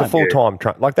they're are like it's a full-time.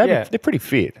 full time like they're pretty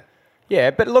fit.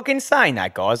 Yeah, but look, in saying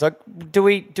that, guys, like, do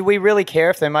we really care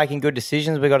if they're making good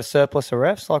decisions? We got a surplus of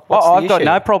refs. Like, what's the I've got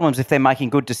issue? no problems if they're making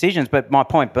good decisions, but my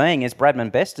point being is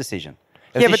Bradman Best's decision.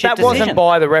 Yeah, but that wasn't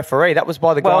by the referee. That was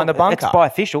by the guy in the bunker. It's by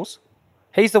officials.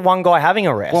 He's the one guy having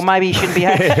a rest. Well, maybe he shouldn't be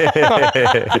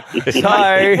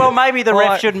So, maybe the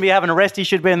ref shouldn't be having a rest. He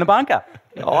should be in the bunker.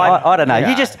 I don't know.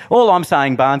 Yeah. All I'm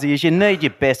saying, Barnesy, is you need your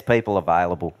best people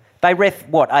available. They ref,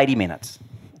 80 minutes?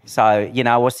 So,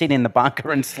 or sit in the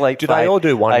bunker and sleep. Do they all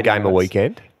do one 80 game a minutes.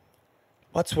 weekend?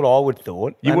 That's what I would have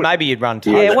thought. You And would- maybe you'd run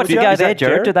touch. Yeah, what's the Is go that there, Jared?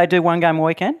 Jared? Do they do one game a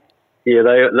weekend? Yeah,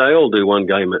 they all do one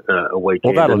game a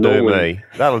weekend. Well, that'll And do normally- me.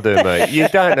 That'll do me. You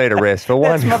don't need a rest for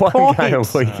one That's my game a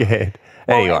point. weekend.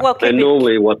 Anyway. Well, keep And it-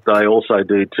 normally what they also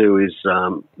do too is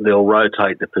they'll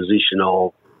rotate the position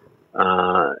of,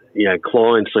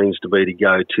 Klein seems to be the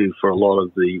go-to for a lot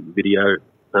of the video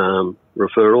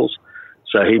referrals.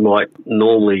 So he might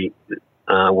normally,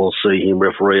 we'll see him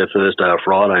referee a Thursday or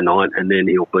Friday night, and then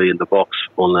he'll be in the box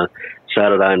on the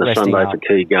Saturday and the Resting Sunday up. for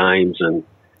key games. And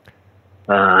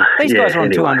These guys are on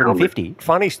anyway, 250.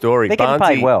 Funny story. They're getting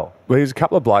paid well. There was a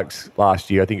couple of blokes last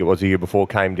year, I think it was the year before,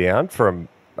 came down from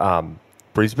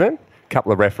Brisbane. A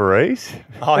couple of referees.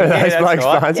 Oh, yeah, Those that's blokes,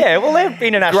 right. Barnes. Yeah, well, they're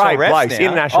international Great refs blokes, now.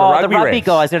 international Oh, rugby the rugby refs.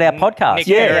 guys at our podcast. Nick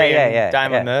Yeah, Carey yeah, and yeah.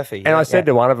 Damon yeah. Murphy. And I said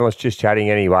to one of them, I was just chatting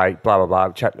anyway, blah, blah,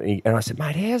 blah, chatting, and I said,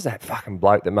 mate, how's that fucking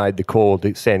bloke that made the call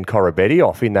to send Corabetti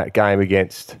off in that game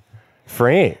against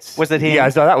France? Was it him? He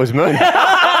goes, no, that was me.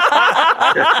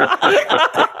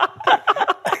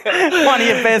 One of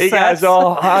your best He sats. goes,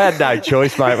 oh, I had no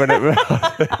choice, mate. When it,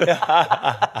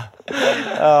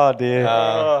 Oh,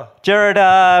 dear.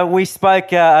 Jared, we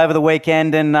spoke over the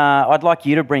weekend, and I'd like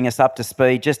you to bring us up to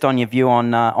speed just on your view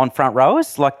on front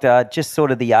rowers, like just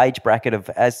sort of the age bracket of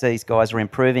as these guys are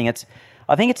improving.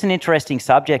 I think it's an interesting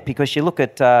subject because you look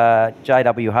at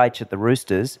JWH at the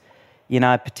Roosters,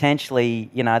 potentially,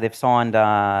 they've signed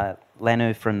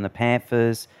Lenu from the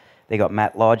Panthers. They got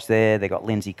Matt Lodge there. They got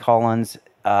Lindsay Collins.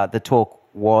 The talk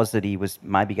was that he was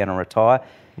maybe going to retire.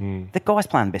 The guy's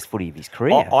playing the best footy of his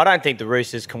career. I don't think the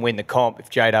Roosters can win the comp if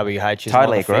JWH is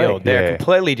Totally on the agree. field. They're Yeah. a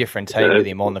completely different team with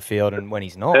him on the field and when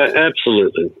he's not.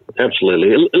 Absolutely.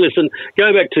 Listen,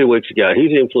 go back 2 weeks ago.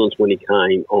 His influence when he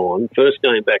came on, first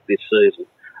game back this season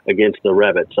against the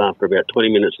Rabbits after about 20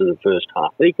 minutes in the first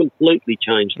half, he completely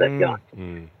changed that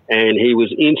game. And he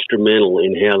was instrumental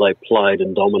in how they played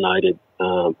and dominated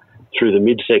through the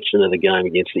midsection of the game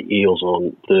against the Eels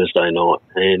on Thursday night.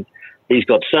 And he's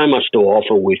got so much to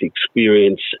offer with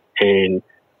experience, and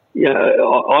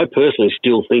I personally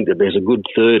still think that there's a good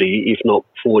 30, if not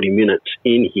 40 minutes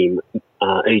in him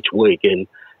each week, and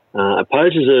it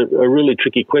poses a really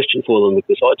tricky question for them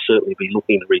because I'd certainly be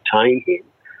looking to retain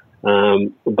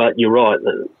him. But you're right,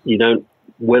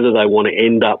 whether they want to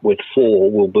end up with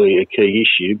 4 will be a key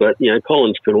issue. But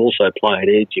Collins could also play at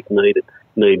edge if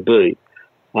need be.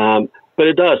 But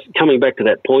it does, coming back to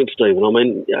that point, Stephen, I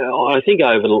mean, I think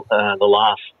over the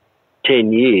last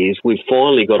 10 years, we've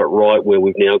finally got it right where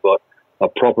we've now got a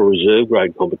proper reserve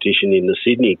grade competition in the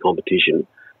Sydney competition,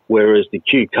 whereas the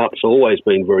Q Cup's always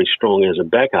been very strong as a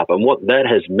backup. And what that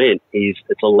has meant is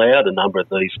it's allowed a number of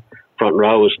these front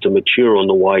rowers to mature on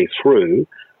the way through,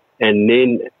 and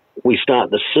then we start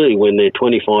to see when they're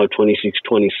 25, 26,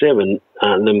 27,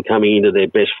 them coming into their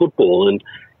best football. And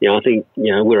I think,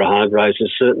 Wira Hargraves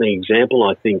is certainly an example.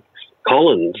 I think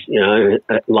Collins,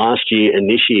 last year and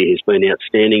this year has been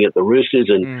outstanding at the Roosters,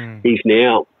 and he's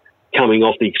now coming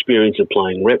off the experience of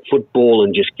playing rep football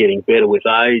and just getting better with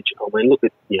age. I mean, look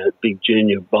at, big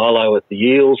Junior Barlow at the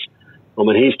Eels. I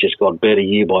mean, he's just got better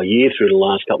year by year through the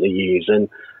last couple of years. And,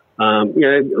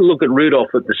 look at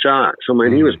Rudolph at the Sharks. I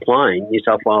mean, he was playing New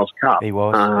South Wales Cup. He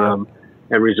was,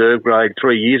 and reserve grade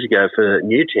 3 years ago for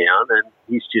Newtown, and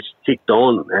he's just kicked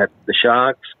on at the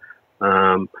Sharks.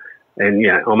 And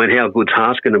I mean, how good's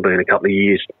Haas going to be in a couple of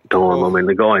years' time? I mean,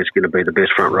 the guy is going to be the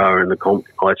best front rower in the comp,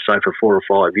 I'd say, for 4 or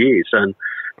 5 years. And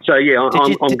so,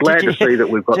 I'm glad to see that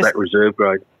we've got that reserve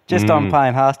grade. Just on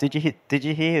Payne Haas, did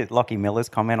you hear Lockie Miller's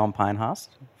comment on Payne Haas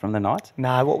from the Knights?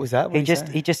 No, what was that? What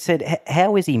He just said,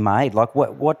 how is he made? Like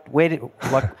what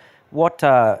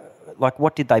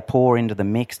did they pour into the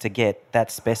mix to get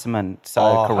that specimen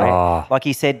so correct? Like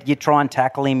he said, you try and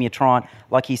tackle him,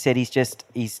 like he said,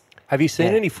 he's. Have you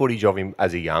seen any footage of him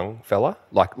as a young fella?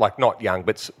 Like not young,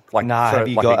 but like No, have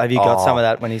you got some of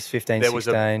that when he's 15, there was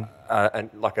 16?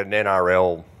 like an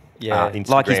NRL. Instagram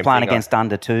like he's playing thing. against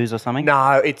under twos or something?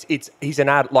 No, he's an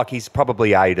ad, like he's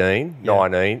probably 18,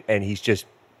 19, and he's just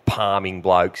palming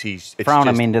blokes. It's throwing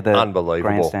just them into the unbelievable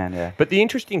grandstand, yeah. But the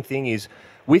interesting thing is,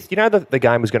 with the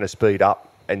game was going to speed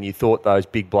up, and you thought those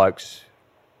big blokes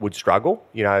would struggle.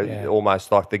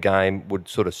 Almost like the game would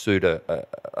sort of suit a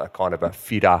kind of a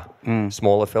fitter,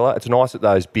 smaller fella. It's nice that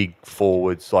those big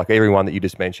forwards, like everyone that you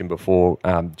just mentioned before,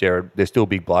 Jared, they're still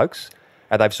big blokes.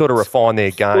 And they've sort of refined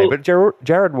their game. But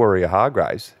Jared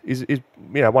Warrior-Hargraves is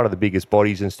one of the biggest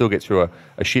bodies and still gets through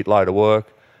a shitload of work.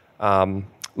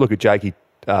 Look at Jakey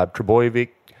Trebojevic.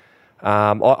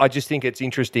 I just think it's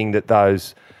interesting that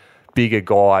those bigger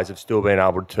guys have still been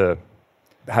able to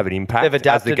have an impact They've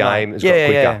adapted as the game mate. has got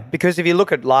quicker. Yeah. Because if you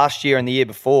look at last year and the year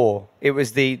before, it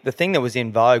was the thing that was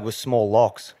in vogue was small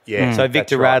locks. Yeah, So that's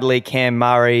Victor right. Radley, Cam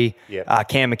Murray, Yep.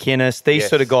 Cam McInnes, these Yes.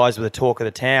 sort of guys were the talk of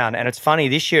the town. And it's funny,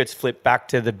 this year it's flipped back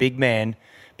to the big man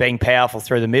being powerful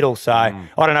through the middle. So I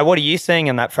don't know. What are you seeing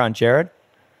on that front, Jared?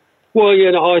 Well,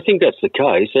 yeah, no, I think that's the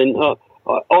case, and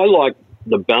I like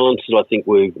the balance that I think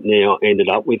we've now ended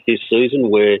up with this season,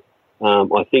 where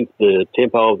I think the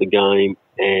tempo of the game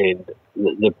and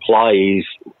the play is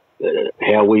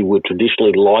how we would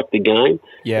traditionally like the game,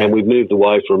 and we've moved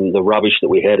away from the rubbish that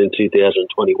we had in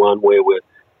 2021, where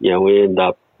we end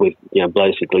up with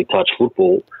basically touch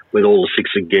football with all the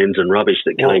six agains and rubbish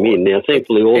that came in. Now,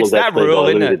 thankfully, all of that's been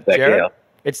diluted back out.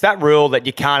 It's that rule that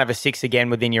you can't have a six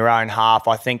again within your own half,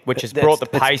 I think, which has brought the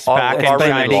pace back. It's been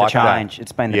really the big like that. change.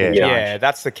 It's been the Yeah. big change. Yeah,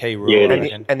 that's the key rule. Yeah, I it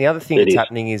reckon. And the other thing It that's is.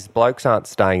 happening is blokes aren't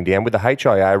staying down with the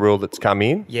HIA rule that's come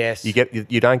in. Yes.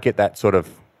 you don't get that sort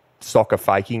of soccer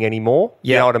faking anymore.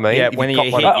 You know what I mean? Yeah, If when you've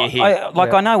you got hit, one- you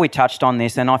hit. I know we touched on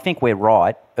this, and I think we're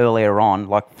right earlier on,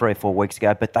 like 3 or 4 weeks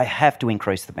ago, but they have to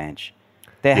increase the bench.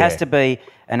 There has Yeah. to be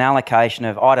an allocation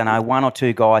of, I don't know, 1 or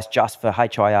 2 guys just for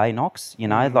HIA knocks,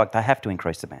 like they have to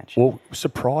increase the bench. Well,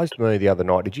 surprised me the other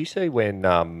night. Did you see when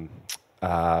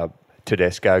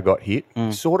Tedesco got hit?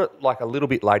 Sort of like a little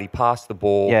bit late. He passed the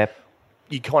ball. Yeah.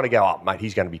 You kind of go, oh, mate,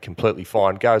 he's going to be completely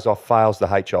fine. Goes off, fails the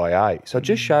HIA. So it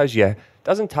just shows you,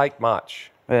 doesn't take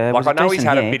much. It was I know he's decent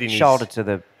had a hit, bit in shoulder his... to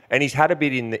the... And he's had a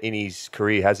bit in his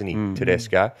career, hasn't he,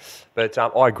 Tedesco? But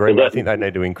I agree. I think they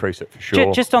need to increase it for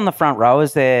sure. Just on the front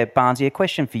rowers there, Barnesy, a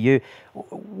question for you.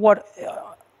 What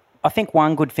I think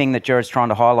one good thing that Jared's trying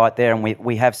to highlight there, and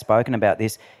we have spoken about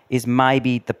this, is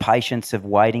maybe the patience of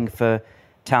waiting for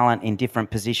talent in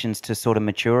different positions to sort of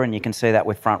mature, and you can see that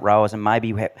with front rowers, and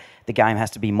maybe the game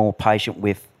has to be more patient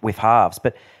with halves.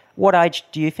 But what age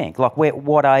do you think? Like,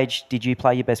 what age did you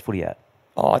play your best footy at?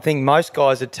 Oh, I think most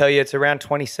guys would tell you it's around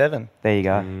 27. There you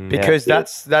go. Because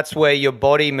that's where your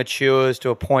body matures to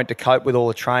a point to cope with all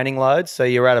the training loads. So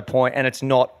you're at a point, and it's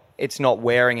not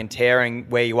wearing and tearing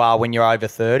where you are when you're over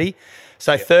 30.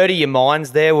 So 30, your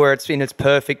mind's there where it's in its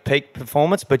perfect peak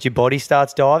performance, but your body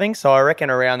starts diving. So I reckon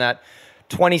around that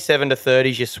 27 to 30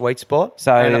 is your sweet spot.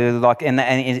 So,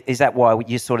 and is that why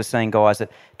you're sort of seeing guys at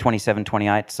 27,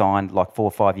 28 signed like 4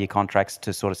 or 5 year contracts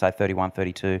to sort of say 31,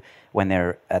 32 when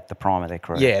they're at the prime of their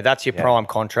career? Yeah, that's your prime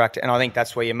contract, and I think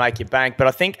that's where you make your bank. But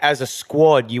I think as a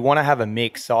squad, you want to have a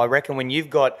mix. So I reckon when you've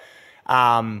got,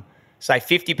 say,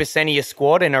 50% of your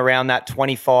squad in around that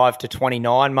 25 to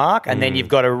 29 mark, and then you've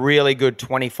got a really good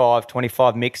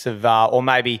 25 mix of, or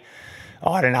maybe,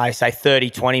 I don't know, say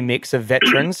 30-20 mix of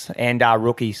veterans and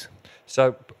rookies.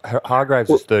 So Hargraves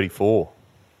is 34.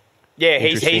 Yeah,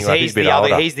 he's Interesting. I think he's a bit the other.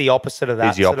 older. He's the opposite of that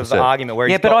He's the sort of opposite. argument. Where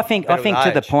Yeah, he's but got I think better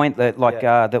to the age. point that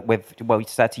that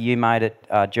Sats, you made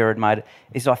it, Jared made it,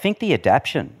 is I think the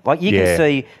adaptation. Like you can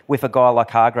see with a guy like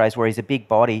Hargraves where he's a big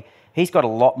body, he's got a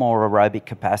lot more aerobic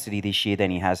capacity this year than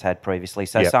he has had previously.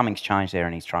 So something's changed there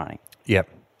in his training. Yep.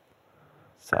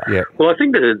 So Yep. Well, I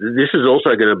think that this is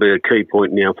also going to be a key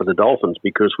point now for the Dolphins,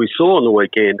 because we saw on the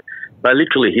weekend they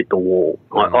literally hit the wall.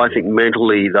 I think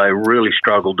mentally they really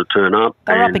struggled to turn up.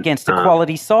 they're up against a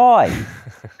quality side.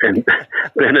 And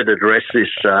Bennett addressed this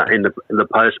in the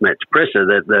post-match presser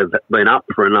that they've been up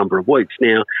for a number of weeks.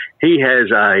 Now, he has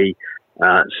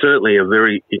certainly a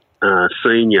very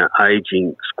senior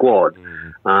ageing squad.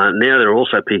 Now they're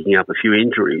also picking up a few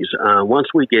injuries. Once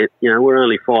we get, we're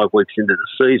only 5 weeks into the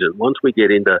season. Once we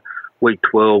get into week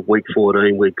 12, week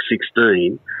 14, week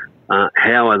 16,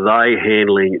 how are they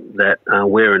handling that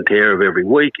wear and tear of every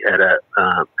week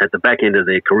at the back end of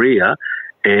their career,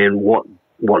 and what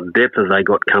depth have they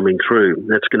got coming through?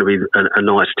 That's going to be a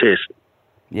nice test.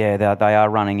 Yeah, they are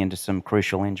running into some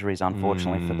crucial injuries,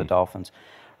 unfortunately, for the Dolphins.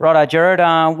 Righto, Jared,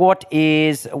 what are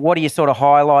you sort of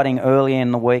highlighting early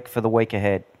in the week for the week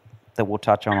ahead that we'll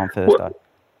touch on Thursday?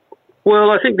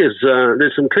 Well, I think there's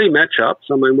some key matchups.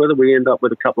 I mean, whether we end up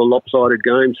with a couple of lopsided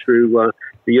games through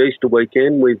the Easter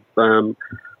weekend,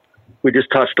 we just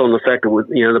touched on the fact that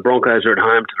the Broncos are at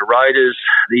home to the Raiders,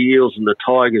 the Eels and the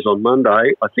Tigers on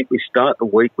Monday. I think we start the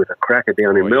week with a cracker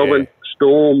down in Melbourne.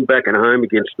 Storm back at home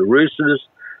against the Roosters.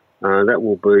 That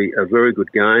will be a very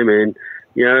good game. And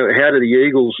how do the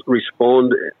Eagles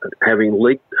respond, having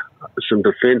leaked some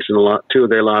defence in 2 of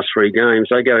their last 3 games?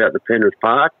 They go out to Penrith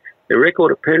Park. Their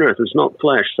record at Penrith is not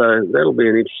flash, so that'll be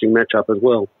an interesting matchup as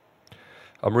well.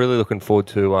 I'm really looking forward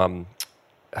to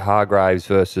Hargraves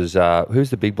versus, who's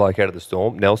the big bloke out of the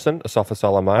Storm? Nelson, Asafa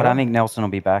Solomona? I don't think Nelson will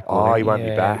be back. Oh, he won't be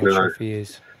back. I'm not sure if he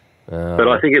is. But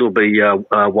I think it'll be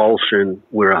Walsh and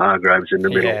Wira Hargraves in the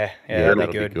middle. Yeah, that'll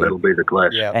be good. That'll be the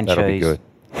clash. Yeah. And That'll be Cheese. good.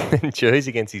 Cheese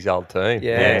against his old team.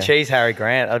 Yeah, Cheese Harry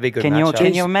Grant. That'd be a good matchup.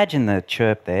 Can you imagine the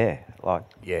chirp there? Like,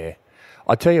 Yeah.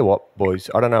 I tell you what, boys,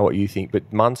 I don't know what you think,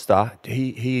 but Munster,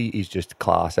 he is just a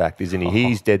class act, isn't he?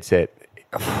 He's dead set.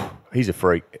 He's a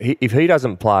freak. If he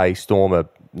doesn't play, Storm are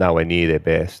nowhere near their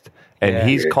best. And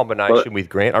his combination with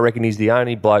Grant, I reckon he's the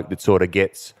only bloke that sort of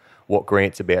gets what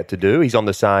Grant's about to do. He's on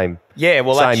the same Yeah,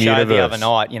 well, that same showed the universe.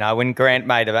 other night, when Grant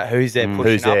made about who's there pushing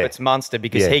Who's up, there? it's Munster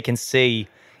because Yeah. he can see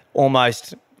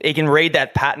almost, he can read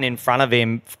that pattern in front of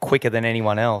him quicker than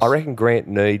anyone else. I reckon Grant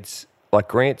needs,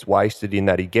 Grant's wasted in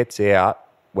that he gets out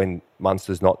when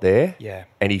Munster's not there. Yeah.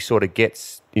 And he sort of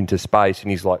gets into space and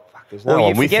he's like, fuck, there's no Well,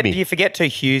 one with me. you forget too,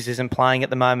 Hughes isn't playing at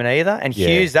the moment either. And Yeah.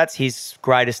 Hughes, that's his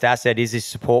greatest asset, is his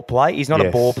support play. He's not a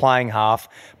Yes. ball playing half,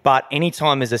 but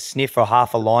anytime there's a sniff or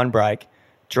half a line break,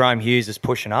 Jerome Hughes is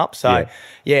pushing up. So,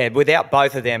 without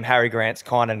both of them, Harry Grant's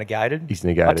kind of negated. He's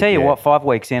negated. I tell you yeah. what, 5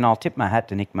 weeks in, I'll tip my hat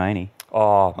to Nick Meaney.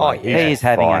 Oh, mate, yeah. He is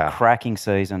having fire. a cracking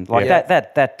season. Like Yeah.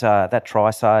 that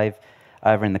try save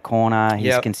over in the corner, his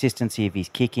Yep. consistency of his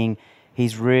kicking.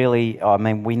 He's really, I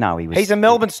mean, we know he was. He's a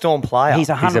Melbourne Storm player. He's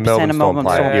 100% Melbourne a Storm Melbourne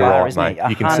player. Storm You're player, right, isn't he? mate.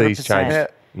 You can see he's 100%.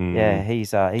 changed.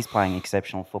 Yeah, he's playing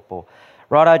exceptional football.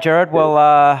 Righto, Jared. Well,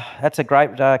 that's a great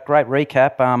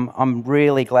recap. I'm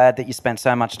really glad that you spent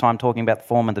so much time talking about the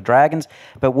form of the Dragons.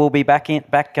 But we'll be back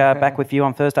with you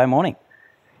on Thursday morning.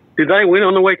 Did they win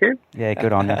on the weekend? Yeah,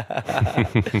 good on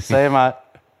you. See you, mate.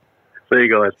 See you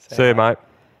guys. See you, mate.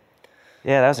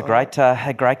 Yeah, that was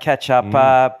a great catch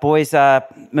up. Boys,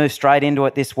 move straight into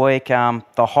it this week. The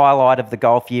highlight of the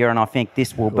golf year, and I think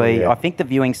this will be. yeah. I think the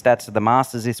viewing stats of the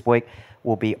Masters this week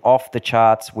will be off the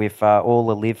charts with all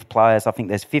the live players. I think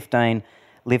there's 15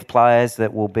 live players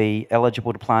that will be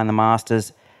eligible to play in the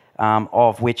Masters,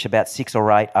 of which about 6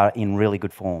 or 8 are in really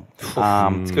good form.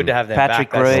 It's good to have them Patrick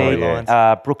back. That's Reed,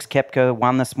 storylines. Brooks Koepka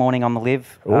won this morning on the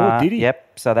live. Oh, did he? Yep.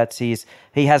 So that's his.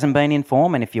 He hasn't been in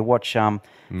form, and if you watch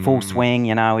Full Swing,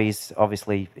 he's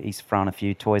thrown a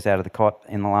few toys out of the cot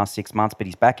in the last 6 months, but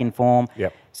he's back in form.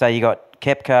 Yep. So you got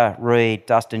Koepka, Reed,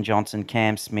 Dustin Johnson,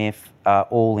 Cam Smith,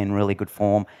 all in really good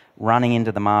form, running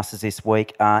into the Masters this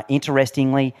week.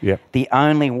 Interestingly, Yep. the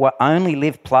only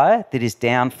live player that is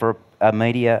down for a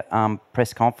media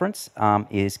press conference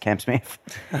is Cam Smith.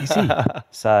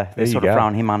 So they're you sort of go.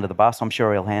 throwing him under the bus. I'm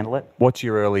sure he'll handle it. What's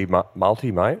your early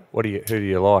multi, mate? Who do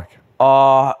you like?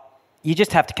 You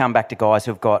just have to come back to guys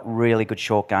who've got really good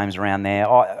short games around there.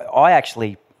 I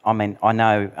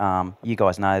know you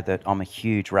guys know that I'm a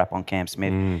huge rap on Cam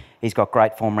Smith. He's got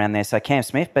great form around there. So Cam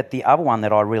Smith, but the other one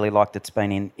that I really like that's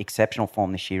been in exceptional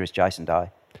form this year is Jason Day.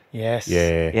 Yes.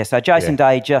 Yeah, so Jason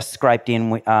Day just scraped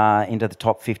in into the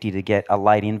top 50 to get a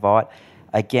late invite.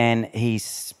 Again,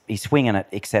 he's swinging it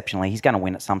exceptionally. He's going to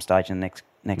win at some stage in the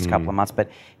next couple of months, but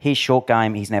his short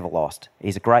game, he's never lost.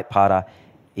 He's a great putter.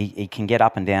 He can get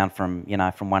up and down from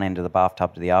one end of the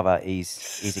bathtub to the other.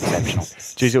 He's exceptional.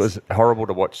 Geez, it was horrible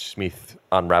to watch Smith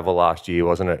unravel last year,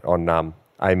 wasn't it? On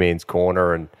A-Man's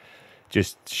corner and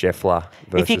just Scheffler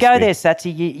versus If you go Smith. there,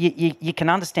 Satsy, you can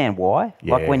understand why.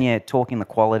 Like Yeah. when you're talking the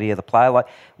quality of the player, like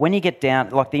when you get down,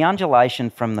 like the undulation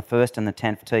from the first and the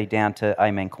 10th tee down to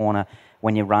A-Man corner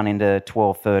when you run into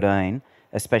 12, 13,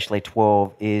 especially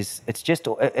 12, it's just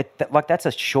like that's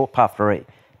a short par 3,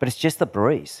 but it's just the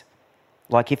breeze.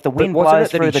 Like if the wind wasn't blows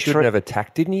it that through he the shouldn't have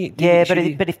attacked, didn't he? Yeah, Should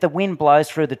he? but if the wind blows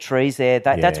through the trees there,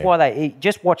 that's Yeah. why they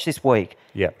just watch this week.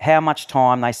 Yep. How much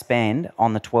time they spend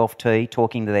on the 12th tee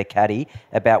talking to their caddy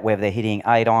about whether they're hitting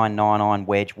 8 iron, 9 iron,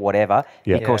 wedge, whatever,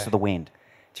 Yep. because Yeah. of the wind.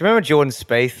 Do you remember Jordan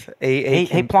Spieth?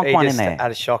 He plonked one in just there.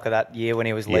 had a shocker that year when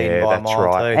he was leading Yeah, by a that's mile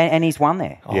right. too. And he's won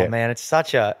there. Oh Yeah. man, it's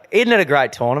isn't it a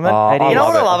great tournament? Oh, It you is. know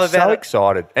what I love I'm about so it?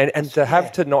 excited, and to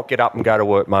have to not get up and go to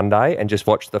work Monday and just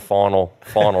watch the final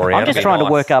round. I'm just would be trying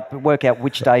nice. to work out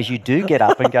which days you do get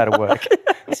up and go to work.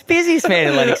 It's the busiest man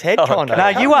in Lennox Head, kind of. No,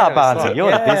 you are, Barnesy.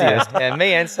 You're the busiest. Yeah,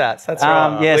 me and Sats. That's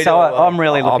right. Yeah, We so do it well. I'm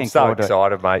really looking I'm so forward to it.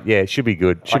 excited, mate. Yeah, it should be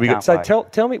good. Should be good. can't So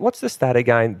wait. tell me, what's the stat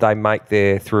again they make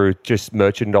there through just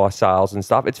merchandise sales and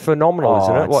stuff? It's phenomenal,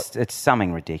 isn't it? It's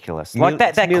something ridiculous. Like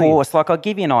that millions. course, like I'll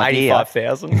give you an idea.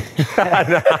 85,000.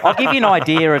 I'll give you an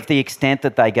idea of the extent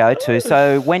that they go to.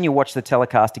 So when you watch the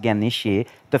telecast again this year,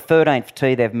 the 13th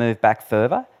tee they've moved back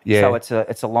further. Yeah. So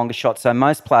it's a longer shot. So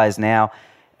most players now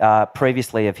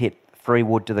previously have hit 3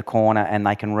 wood to the corner and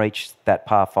they can reach that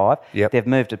par 5. Yep. They've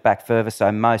moved it back further,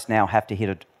 so most now have to hit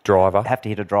a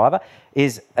Driver.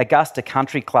 Is Augusta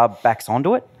Country Club backs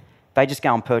onto it. They just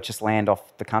go and purchase land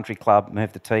off the country club,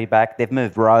 move the tee back. They've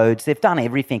moved roads. They've done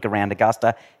everything around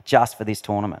Augusta just for this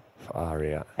tournament. Far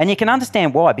out. And you can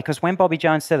understand why, because when Bobby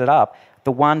Jones set it up,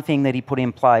 the one thing that he put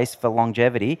in place for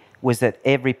longevity was that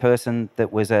every person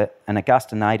that was an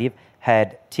Augusta native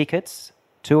had tickets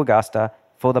to Augusta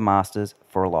for the Masters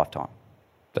for a lifetime.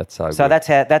 That's so So good.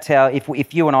 that's how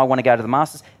if you and I want to go to the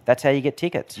Masters, that's how you get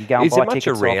tickets. You go and Is buy there much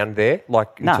tickets around there? Like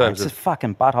in No, terms it's of a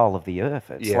fucking butthole of the earth.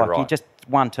 It's Yeah, like you right. just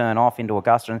one turn off into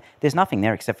Augusta, and there's nothing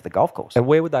there except for the golf course. and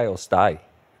where would they all stay?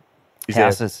 Is there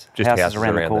Houses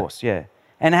around the there? course, yeah.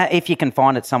 And if you can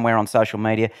find it somewhere on social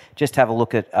media, just have a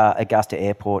look at Augusta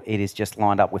Airport. It is just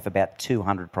lined up with about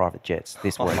 200 private jets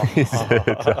this week.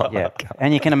 Yeah,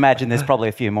 and you can imagine there's probably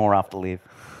a few more after Live.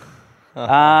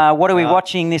 What are we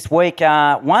watching this week?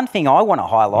 One thing I want to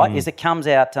highlight is it comes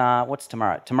out, what's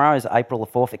tomorrow? Tomorrow is April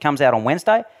the 4th. It comes out on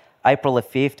Wednesday, April the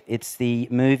 5th. It's the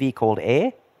movie called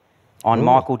Air on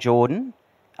Michael Jordan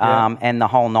and the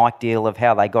whole Nike deal of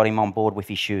how they got him on board with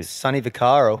his shoes. Sonny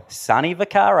Vaccaro. Sonny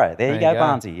Vaccaro. There you go, you go.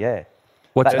 Barnesy, yeah.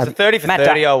 What's There's a 30 for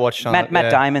 30 I watched on it. Matt yeah.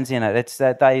 Damon's in it. It's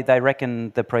they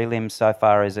reckon the prelims so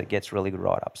far is it gets really good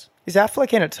write-ups. Is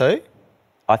Affleck in it too?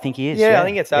 I think he is. Yeah, I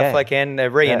think it's yeah. Affleck and they're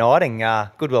reuniting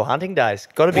Goodwill Hunting Days.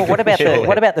 Got to be Well, what good. about Surely.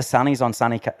 what about the Sonnies on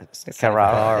Sonny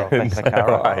Vaccaro?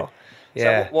 Right.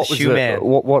 Yeah, So what was shoe man.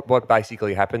 what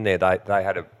basically happened there? They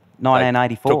had a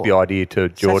 1984. They took the idea to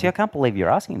Sassy, Jordan. I can't believe you're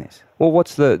asking this. Well,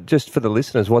 what's the just for the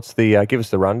listeners? What's the give us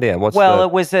the rundown? What's Well,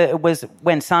 the, it was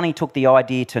when Sonny took the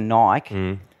idea to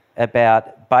Nike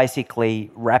about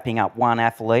basically wrapping up one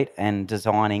athlete and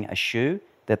designing a shoe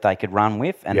that they could run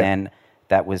with, and Yeah. then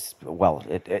that was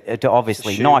it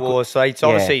obviously Shoe Nike. Wars. So it's yeah.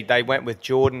 obviously they went with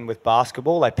Jordan with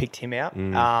basketball. They picked him out.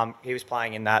 He was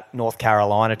playing in that North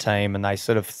Carolina team, and they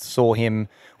sort of saw him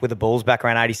with the Bulls back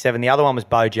around '87. The other one was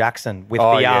Bo Jackson with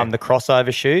the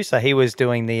crossover shoe. So he was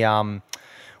doing the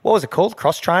what was it called?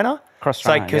 Cross trainer. Cross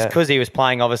trainer, yeah. Because he was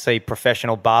playing obviously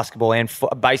professional basketball and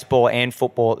baseball and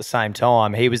football at the same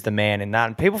time. He was the man in that,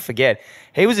 and people forget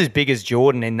he was as big as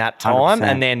Jordan in that time. 100%.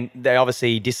 And then they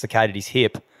obviously dislocated his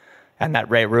hip. And that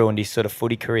ruined his sort of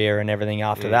footy career and everything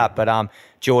after that. But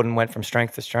Jordan went from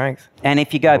strength to strength. And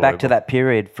if you go back to that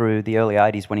period through the early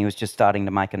 80s when he was just starting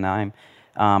to make a name,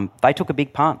 they took a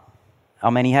big punt. I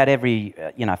mean, he had every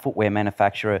footwear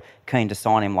manufacturer keen to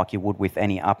sign him like you would with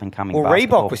any up-and-coming Well,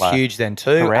 basketball Reebok was player. huge then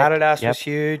too. Correct. Adidas Yep. was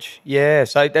huge. Yeah,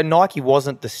 so the Nike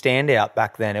wasn't the standout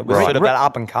back then. It was sort of that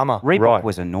up-and-comer. Reebok Right.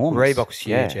 was enormous. Reebok was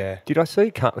huge, yeah. Did I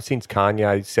see since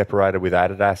Kanye separated with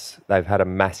Adidas, they've had a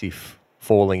massive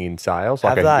falling in sales?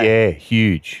 Have they? Yeah,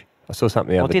 huge. I saw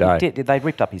something the Well, other day. did they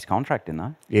ripped up his contract, didn't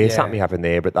they? Yeah, Yeah. something happened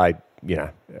there, but they,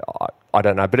 I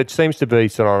don't know. But it seems to be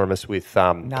synonymous with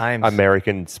Names.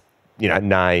 Americans,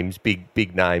 names,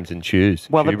 big names and shoes.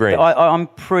 Well, shoe brands. I'm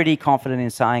pretty confident in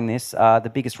saying this.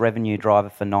 The biggest revenue driver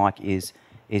for Nike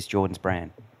is Jordan's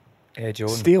brand. Yeah,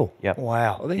 Jordan. Still. Yep.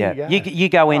 Wow. Well, there Yeah, you go. you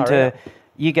go Far into out.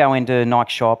 you go into Nike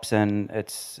shops and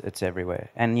it's everywhere.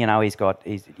 And he's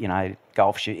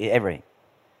golf shoe, everything.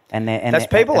 And That's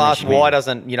people ask why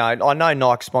doesn't, I know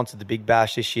Nike sponsored the Big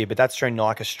Bash this year, but that's through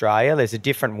Nike Australia. There's a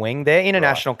different wing. Their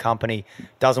international company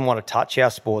doesn't want to touch our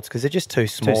sports because they're just too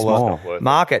small. small. a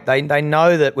market. They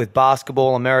know that with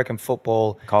basketball, American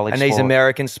football, College and these sport.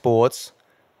 American sports,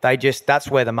 that's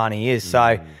where the money is.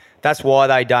 So that's why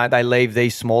they leave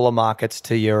these smaller markets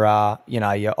to your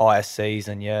your ISCs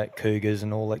and your Cougars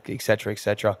and all that, et cetera, et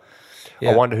cetera.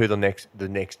 I wonder who the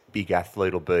next big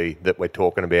athlete will be that we're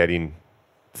talking about in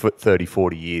 30,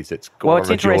 40 years. It's gone Well, on it's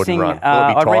a Jordan interesting. run. Will it be I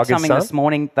read Tiger's something son? this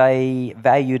morning. They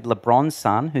valued LeBron's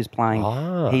son, who's playing.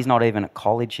 He's not even at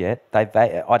college yet. I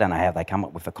don't know how they come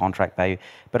up with a contract value,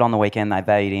 but on the weekend they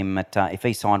valued him at if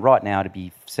he signed right now, it'd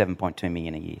be $7.2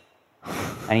 million a year,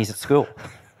 and he's at school.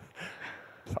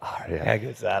 How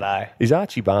good's that, eh? Is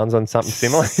Archie Barnes on something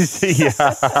similar? Yeah.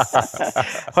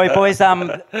 Hey boys,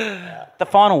 the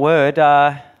final word,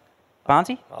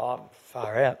 Barnesy. Oh,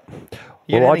 far out.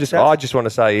 You Well, got I anything, just Sats? want to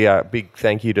say a big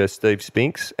thank you to Steve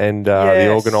Spinks and the Yes.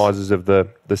 organisers of the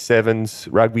Sevens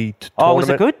rugby tournament. Oh, was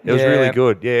it good? It was Yeah. really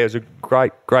good. Yeah, it was a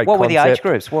great What were the age concept.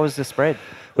 groups? What was the spread?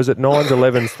 Was it 9s,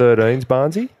 11s, 13s,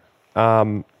 Barnesy?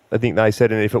 I think they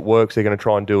said, and if it works, they're going to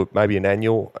try and do it maybe an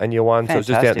annual one. So it's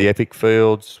just out Fantastic. the Epic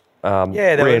Fields. Yeah,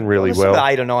 there ran were really sort of well.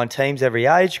 8 or 9 teams every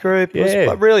age group. It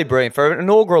Yeah. was really brilliant for an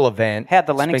inaugural event. How'd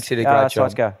the Lennox Spinks did a great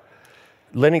sides job. go?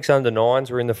 Lennox under 9s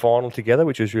were in the final together,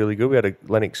 which was really good. We had a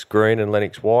Lennox green and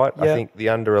Lennox white. I Yeah. think the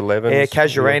under 11s. Yeah,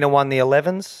 Casuarina won the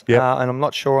 11s, Yep. and I'm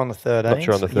not sure on the 13s. Not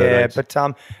sure on the Yeah, 13s.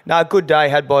 but no, good day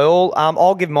had by all.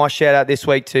 I'll give my shout out this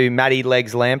week to Matty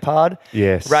Legs Lampard.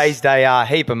 Yes. Raised a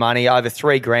heap of money, over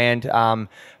 $3,000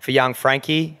 for young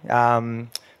Frankie.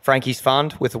 Frankie's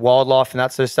fund with the wildlife and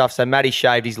that sort of stuff. So Matty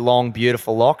shaved his long,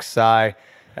 beautiful locks. So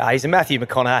he's a Matthew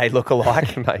McConaughey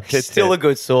lookalike. Mate, get Still that. a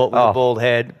good sort with Oh. a bald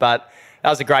head. But that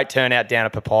was a great turnout down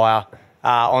at Papaya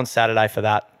on Saturday for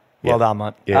that. Well done,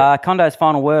 mate. Yeah. Condo's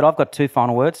final word. I've got 2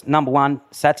 final words. Number 1,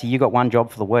 Satsy, you got 1 job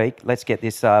for the week. Let's get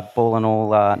this ball and all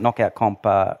knockout comp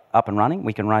up and running.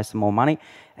 We can raise some more money.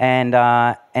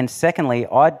 And secondly,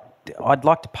 I'd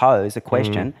like to pose a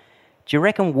question. Do you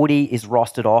reckon Woody is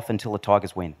rostered off until the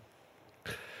Tigers win?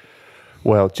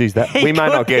 Well, geez, we may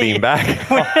not get him back.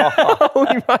 We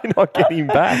may not get him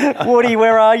back. Woody,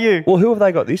 where are you? Well, who have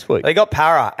they got this week? They got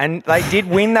Para, and they did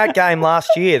win that game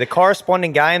last year. The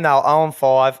corresponding game, they were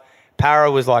 0-5.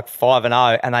 Para was like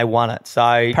 5-0, and they won it.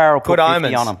 So Para will good put 50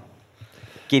 omens. on them.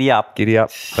 Giddy up. Giddy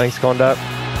up. Thanks, Condo.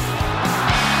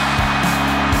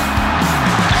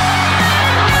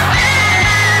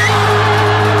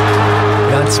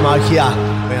 We don't smoke here.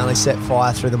 We only set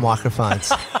fire through the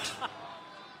microphones.